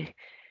very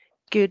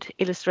good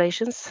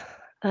illustrations.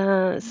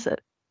 So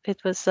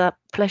it was a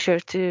pleasure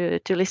to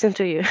listen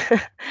to you.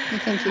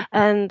 Thank you.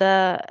 And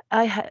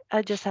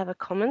I just have a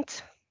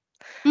comment,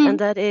 and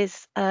that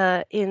is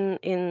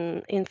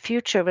in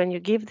future when you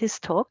give this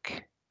talk,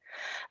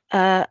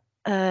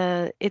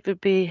 it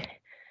would be,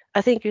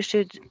 I think you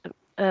should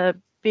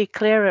be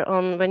clearer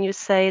on when you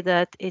say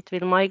that it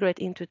will migrate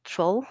into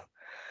troll.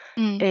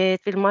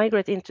 It will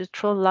migrate into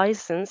troll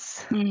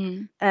license,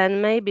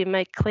 and maybe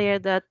make clear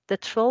that the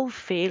troll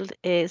field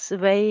is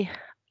way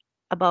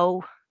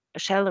above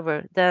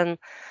shallower than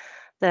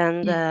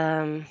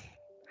the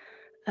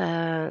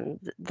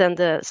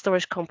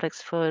storage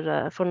complex for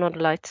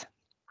nodulite.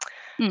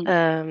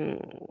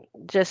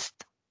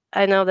 Just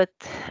I know that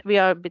we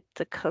are a bit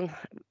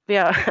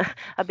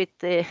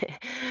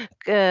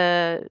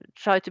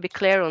try to be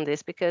clear on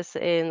this, because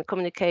in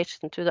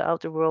communication to the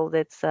outer world,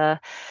 it's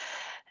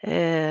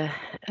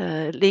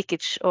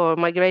leakage or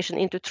migration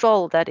into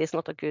troll. That is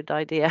not a good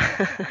idea.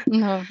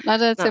 No,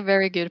 that's a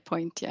very good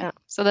point. Yeah.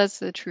 So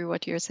that's true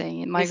what you're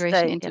saying. In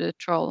migration into the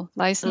troll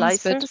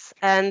license,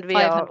 and we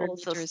are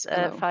also meters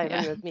below.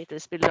 500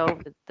 meters below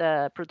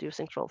the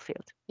producing troll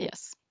field.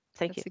 Yes.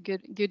 Thank you.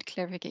 That's a good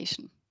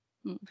clarification.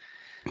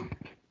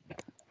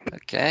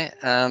 Okay,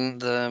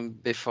 and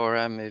before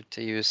I move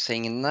to you,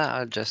 Signe,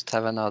 I just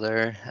have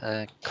another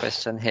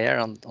question here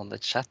on the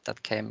chat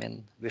that came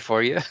in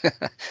before you.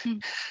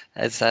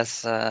 It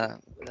says,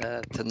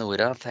 to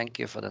Nora, thank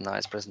you for the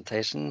nice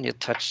presentation. You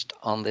touched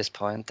on this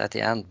point at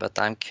the end, but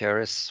I'm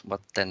curious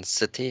what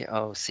density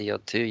of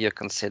CO2 you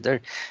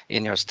consider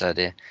in your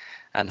study,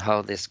 and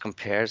how this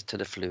compares to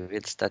the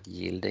fluids that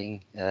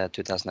Yielding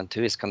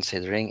 2002 is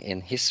considering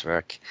in his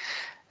work.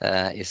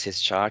 Is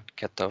his chart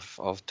cutoff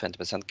of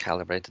 20%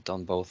 calibrated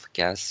on both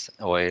gas,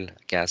 oil,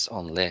 gas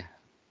only?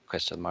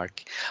 Question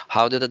mark.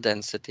 How do the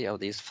density of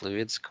these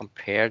fluids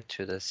compare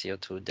to the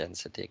CO2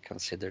 density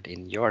considered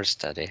in your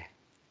study?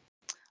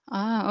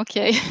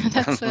 Okay,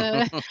 that's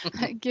a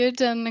good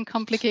and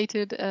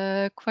complicated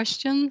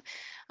question.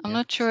 I'm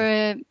not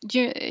sure.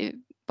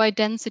 By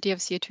density of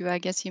CO2, I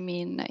guess you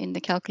mean in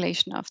the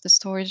calculation of the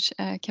storage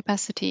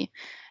capacity,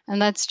 and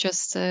that's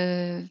just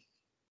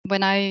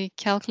when I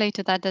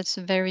calculated that. That's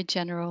a very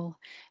general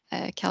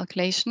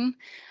calculation.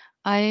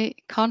 I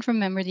can't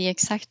remember the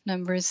exact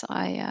numbers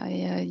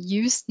I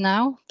used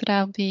now, but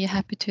I'll be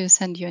happy to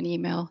send you an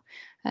email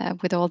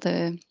with all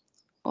the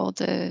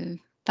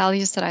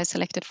values that I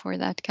selected for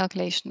that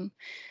calculation.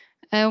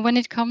 When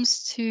it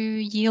comes to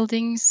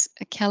Yielding's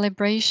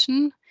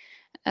calibration,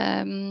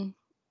 I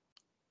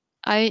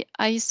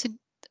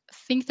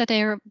think that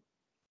they are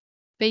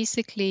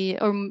basically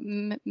or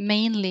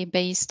mainly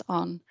based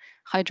on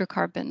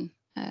hydrocarbon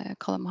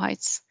column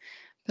heights,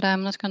 but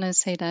I'm not going to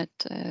say that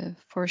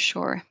for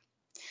sure.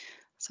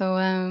 So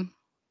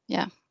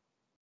yeah,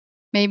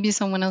 maybe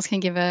someone else can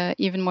give a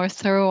even more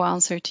thorough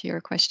answer to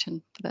your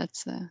question. But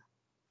that's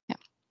yeah.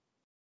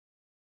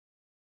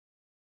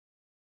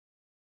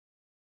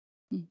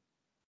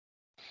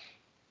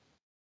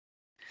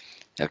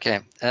 Okay,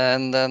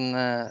 and then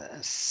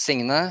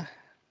Signe,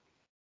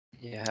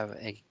 you have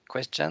a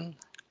question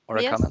or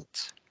a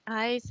comment?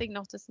 Hi, Signe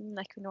Ottesen,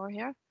 Equinor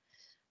here.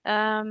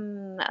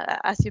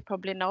 As you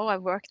probably know, I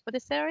worked for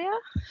this area.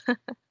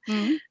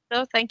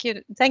 So thank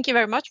you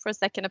very much for a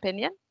second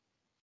opinion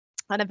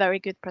and a very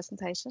good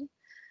presentation.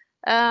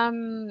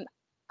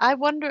 I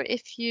wonder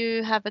if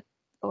you have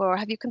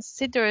have you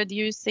considered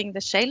using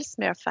the shale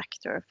smear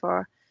factor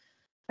for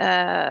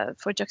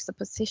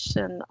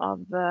juxtaposition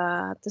of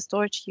the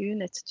storage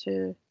unit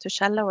to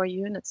shallower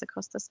units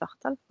across the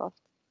Svartalf fault?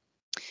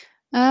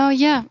 Oh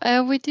yeah,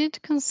 we did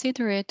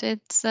consider it.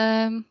 It's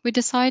we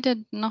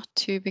decided not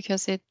to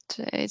because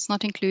it's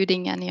not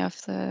including any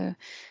of the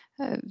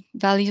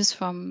values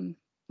from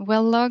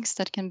well logs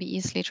that can be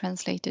easily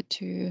translated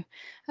to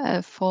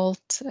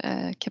fault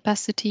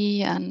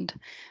capacity and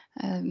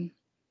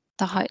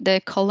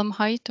the column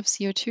height of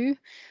CO2.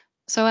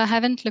 So I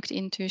haven't looked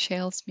into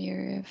shale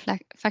smear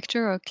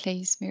factor or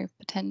clay smear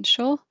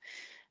potential,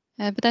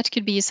 but that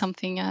could be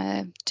something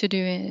to do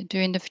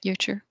in the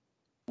future.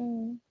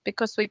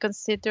 Because we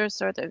consider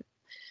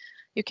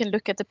you can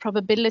look at the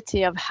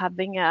probability of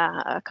having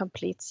a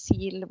complete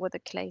seal with a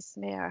clay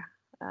smear,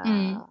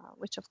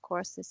 which of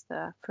course is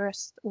the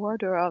first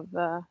order of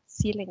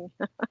sealing,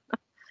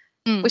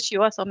 which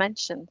you also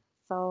mentioned.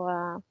 So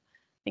I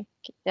think,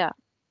 yeah.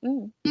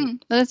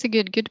 That's a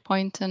good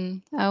point,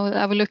 and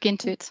I will look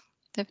into it,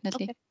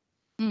 definitely. Okay.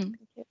 Thank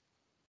you.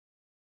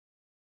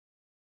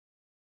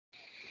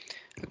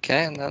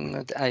 Okay, and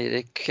then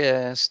Eirik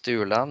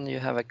Stuland, you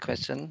have a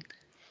question?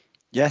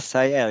 Yes,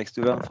 hi, Eirik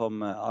Stuland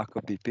from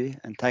Aker BP,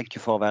 and thank you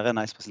for a very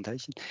nice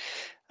presentation.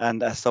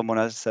 And as someone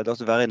else said,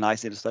 those very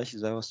nice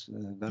illustrations. That was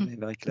very,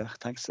 very clear.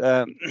 Thanks.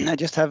 I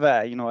just have,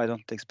 I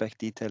don't expect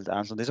detailed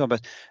answer on this one,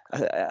 but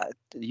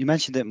you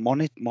mentioned the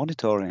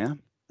monitoring, yeah?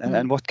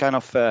 And what kind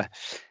of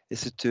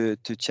is it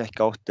to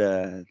check out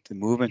the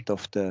movement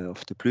of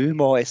the plume,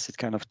 or is it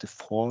kind of the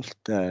fault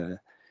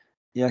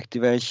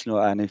deactivation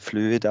or any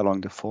fluid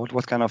along the fault?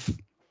 What kind of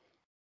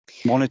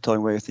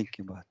monitoring were you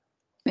thinking about?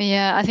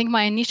 Yeah, I think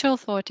my initial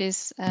thought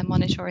is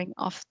monitoring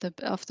of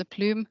the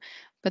plume,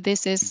 but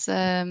this is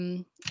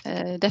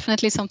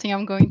definitely something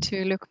I'm going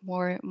to look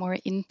more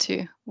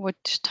into. What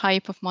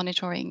type of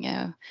monitoring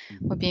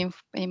would be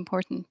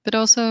important, but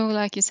also,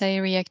 like you say,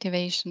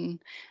 reactivation,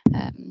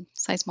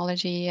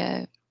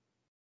 seismology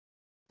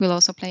will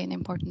also play an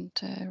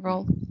important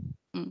role.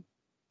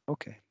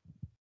 Okay,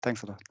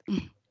 thanks a lot.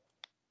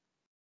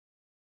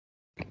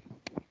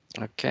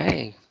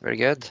 Okay, very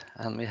good.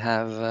 And we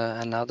have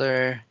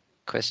another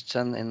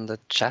question in the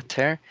chat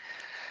here.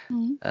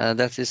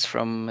 That is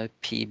from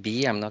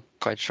PB. I'm not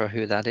quite sure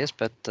who that is,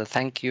 but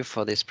thank you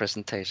for this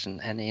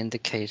presentation. Any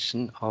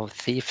indication of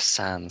thief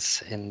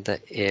sands in the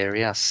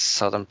area,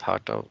 southern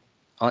part of,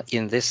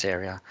 in this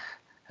area,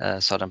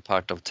 southern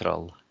part of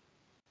Troll?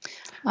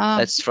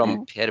 That's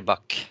from Per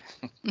Bach.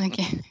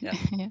 Okay. Yeah.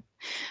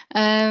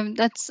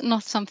 That's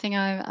not something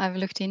I've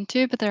looked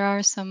into, but there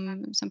are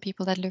some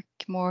people that look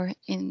more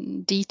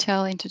in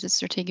detail into the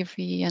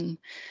stratigraphy and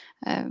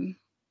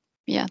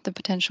the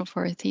potential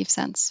for thief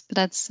sands. But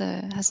that's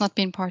has not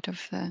been part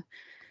of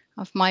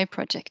my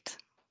project.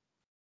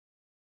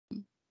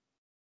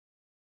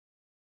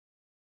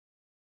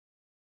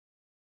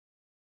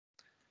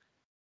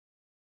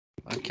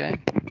 Okay,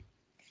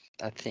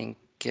 I think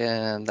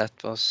that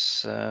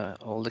was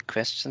all the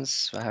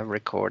questions I have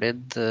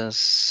recorded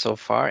so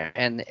far.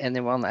 And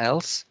anyone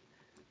else?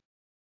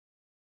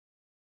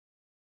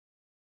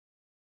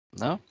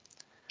 No?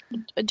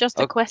 Just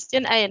a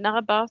question, Einar,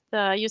 about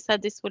you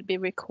said this will be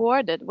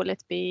recorded. Will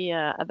it be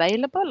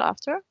available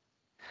after?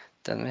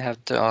 Then we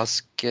have to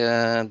ask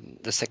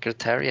the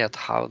secretariat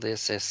how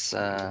this is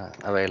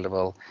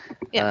available.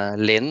 Yeah.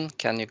 Lynn,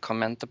 can you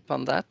comment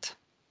upon that?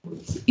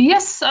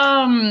 Yes,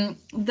 the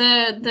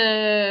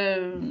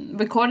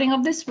recording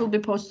of this will be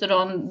posted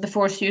on the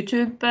Force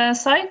YouTube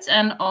site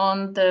and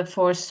on the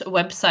Force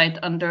website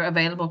under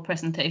available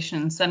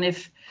presentations. And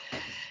if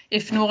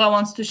Nora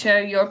wants to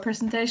share your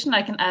presentation,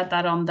 I can add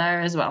that on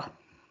there as well.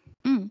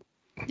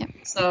 Yeah.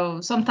 So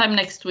sometime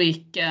next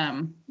week,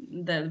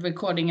 the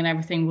recording and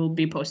everything will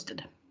be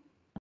posted.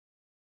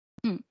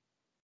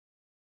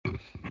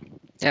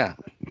 Yeah.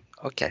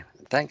 Okay,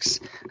 thanks.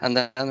 And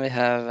then we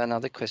have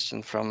another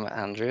question from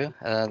Andrew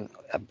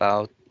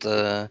about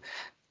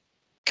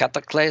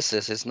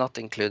cataclasis is not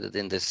included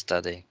in this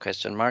study,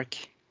 question mark?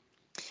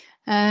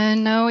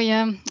 No,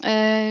 yeah.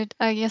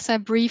 I guess I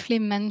briefly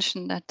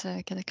mentioned that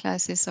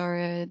cataclasis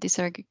or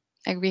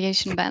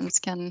disaggregation bands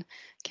can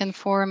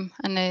form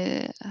and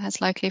has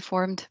likely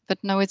formed, but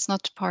no, it's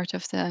not part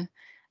of the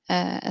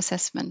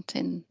assessment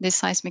in this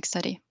seismic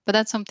study. But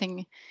that's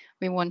something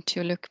we want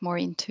to look more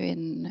into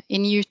in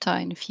Utah,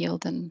 in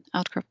field and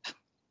outcrop.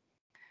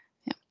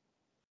 Yeah.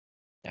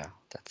 Yeah,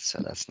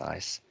 that's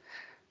nice.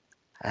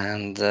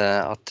 And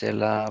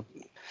Attila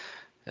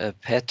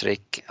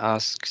Patrick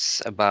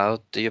asks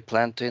about, do you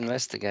plan to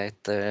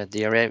investigate the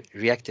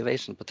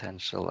reactivation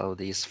potential of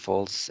these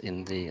faults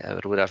in the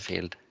Aurora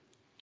field?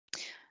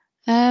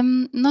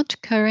 Not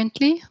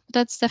currently, but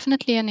that's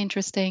definitely an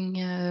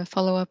interesting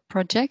follow-up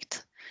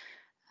project.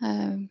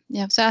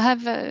 Yeah, so I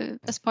have,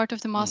 as part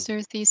of the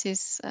master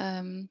thesis,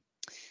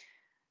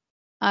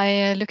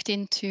 I looked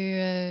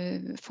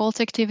into fault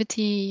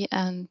activity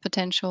and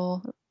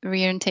potential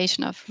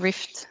reorientation of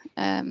rift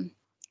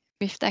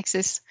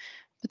axis,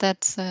 but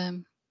that's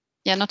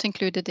not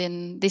included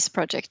in this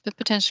project, but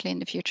potentially in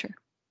the future.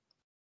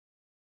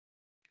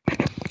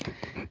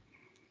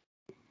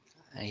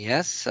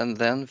 Yes, and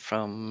then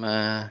from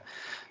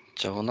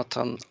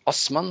Jonathan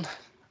Osman,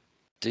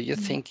 do you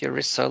think your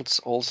results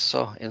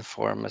also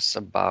inform us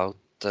about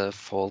the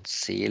fault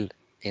seal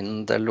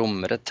in the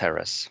Lumre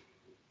terrace?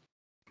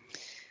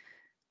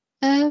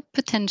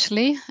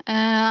 Potentially.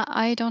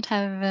 I don't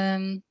have.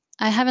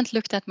 I haven't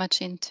looked that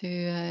much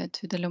into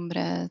to the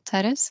Lumre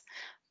terrace,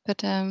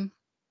 but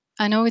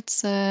I know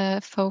it's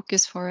a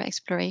focus for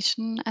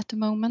exploration at the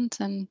moment,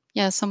 and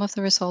yeah, some of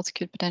the results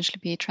could potentially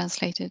be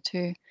translated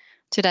to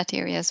that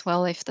area as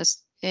well if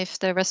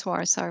the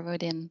reservoirs are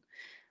within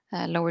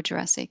lower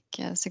Jurassic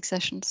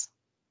successions.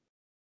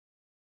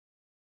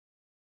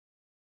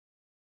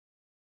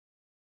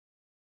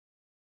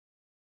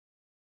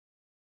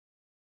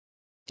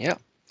 Yeah.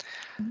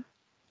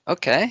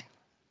 Okay.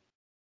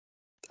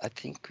 I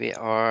think we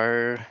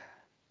are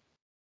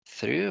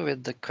through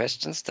with the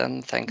questions.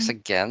 Then thanks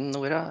again,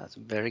 Nora.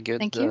 Very good.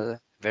 Thank you.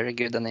 Very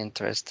good and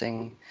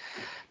interesting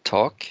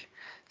talk.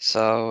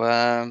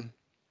 So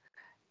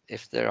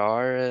if there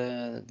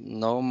are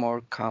no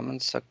more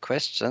comments or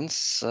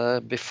questions,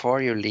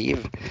 before you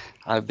leave,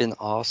 I've been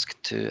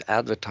asked to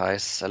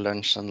advertise a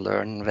Lunch and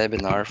Learn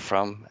webinar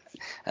from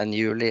a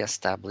newly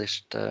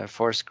established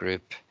force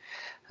group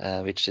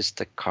which is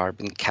the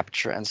carbon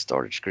capture and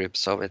storage group.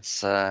 So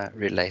it's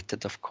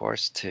related, of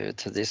course, to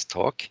this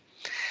talk.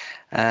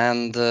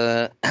 And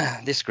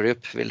this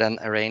group will then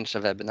arrange a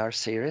webinar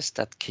series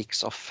that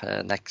kicks off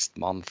next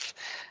month.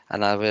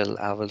 And I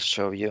will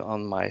show you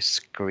on my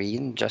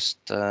screen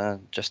just a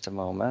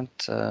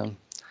moment.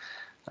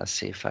 Let's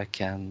see if I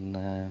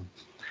can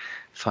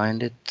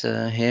find it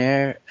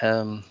here.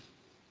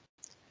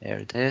 Here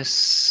it is.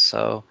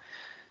 So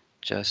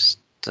just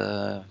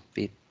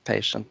be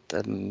patient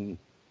a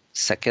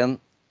second.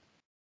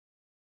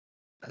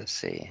 Let's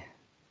see.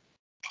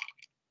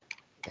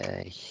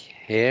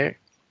 Here.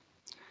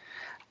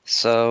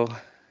 So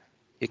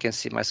you can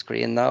see my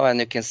screen now, and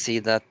you can see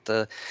that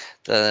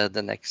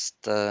the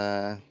next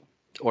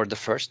or the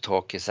first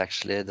talk is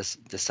actually this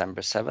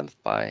December 7th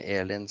by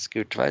Elin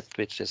Skurtveit,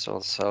 which is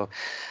also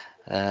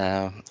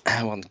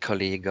one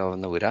colleague of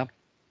Nora.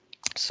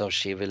 So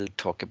she will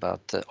talk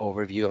about the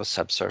overview of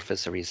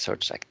subsurface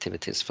research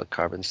activities for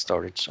carbon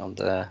storage on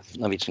the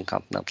Norwegian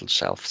continental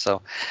shelf.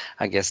 So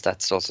I guess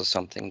that's also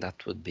something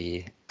that would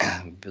be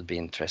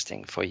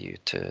interesting for you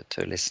to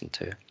listen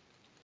to.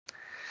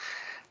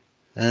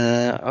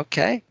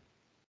 Okay.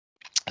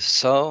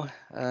 So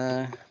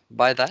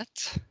by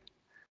that,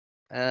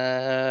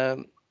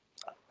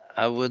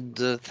 I would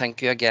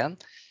thank you again.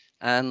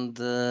 And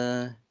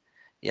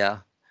yeah,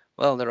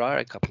 well, there are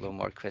a couple of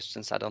more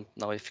questions. I don't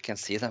know if you can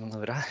see them,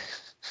 Nora.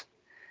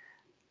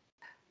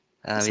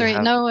 Sorry,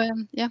 no,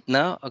 yeah.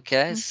 No,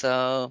 okay.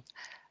 So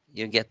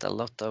you get a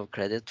lot of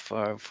credit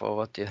for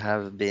what you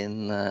have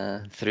been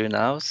through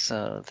now.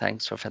 So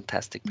thanks for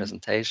fantastic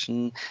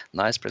presentation,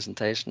 nice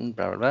presentation,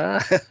 blah, blah,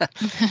 blah.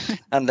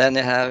 And then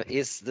you have,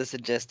 is the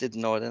suggested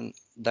northern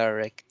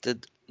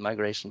directed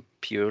migration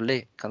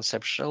purely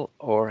conceptual,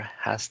 or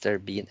has there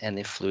been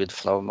any fluid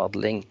flow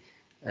modeling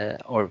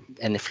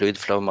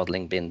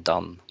been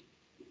done?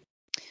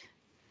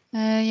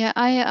 Yeah,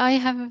 I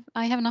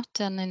have not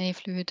done any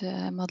fluid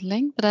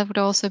modeling, but that would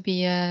also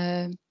be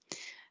an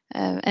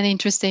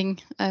interesting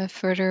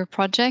further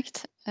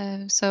project.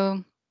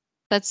 So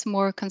that's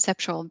more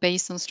conceptual,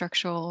 based on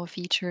structural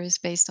features,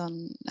 based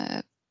on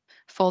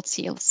fault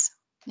seals.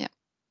 Yeah.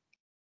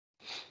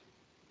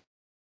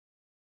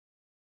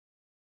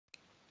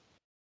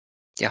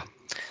 Yeah.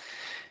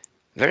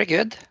 Very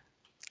good.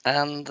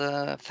 And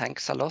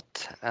thanks a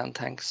lot. And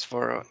thanks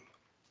for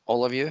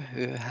all of you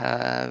who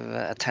have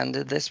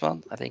attended this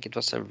one. I think it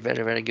was a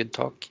very, very good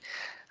talk.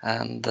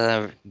 And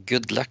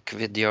good luck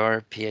with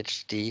your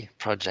PhD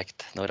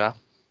project, Nora.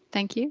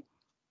 Thank you.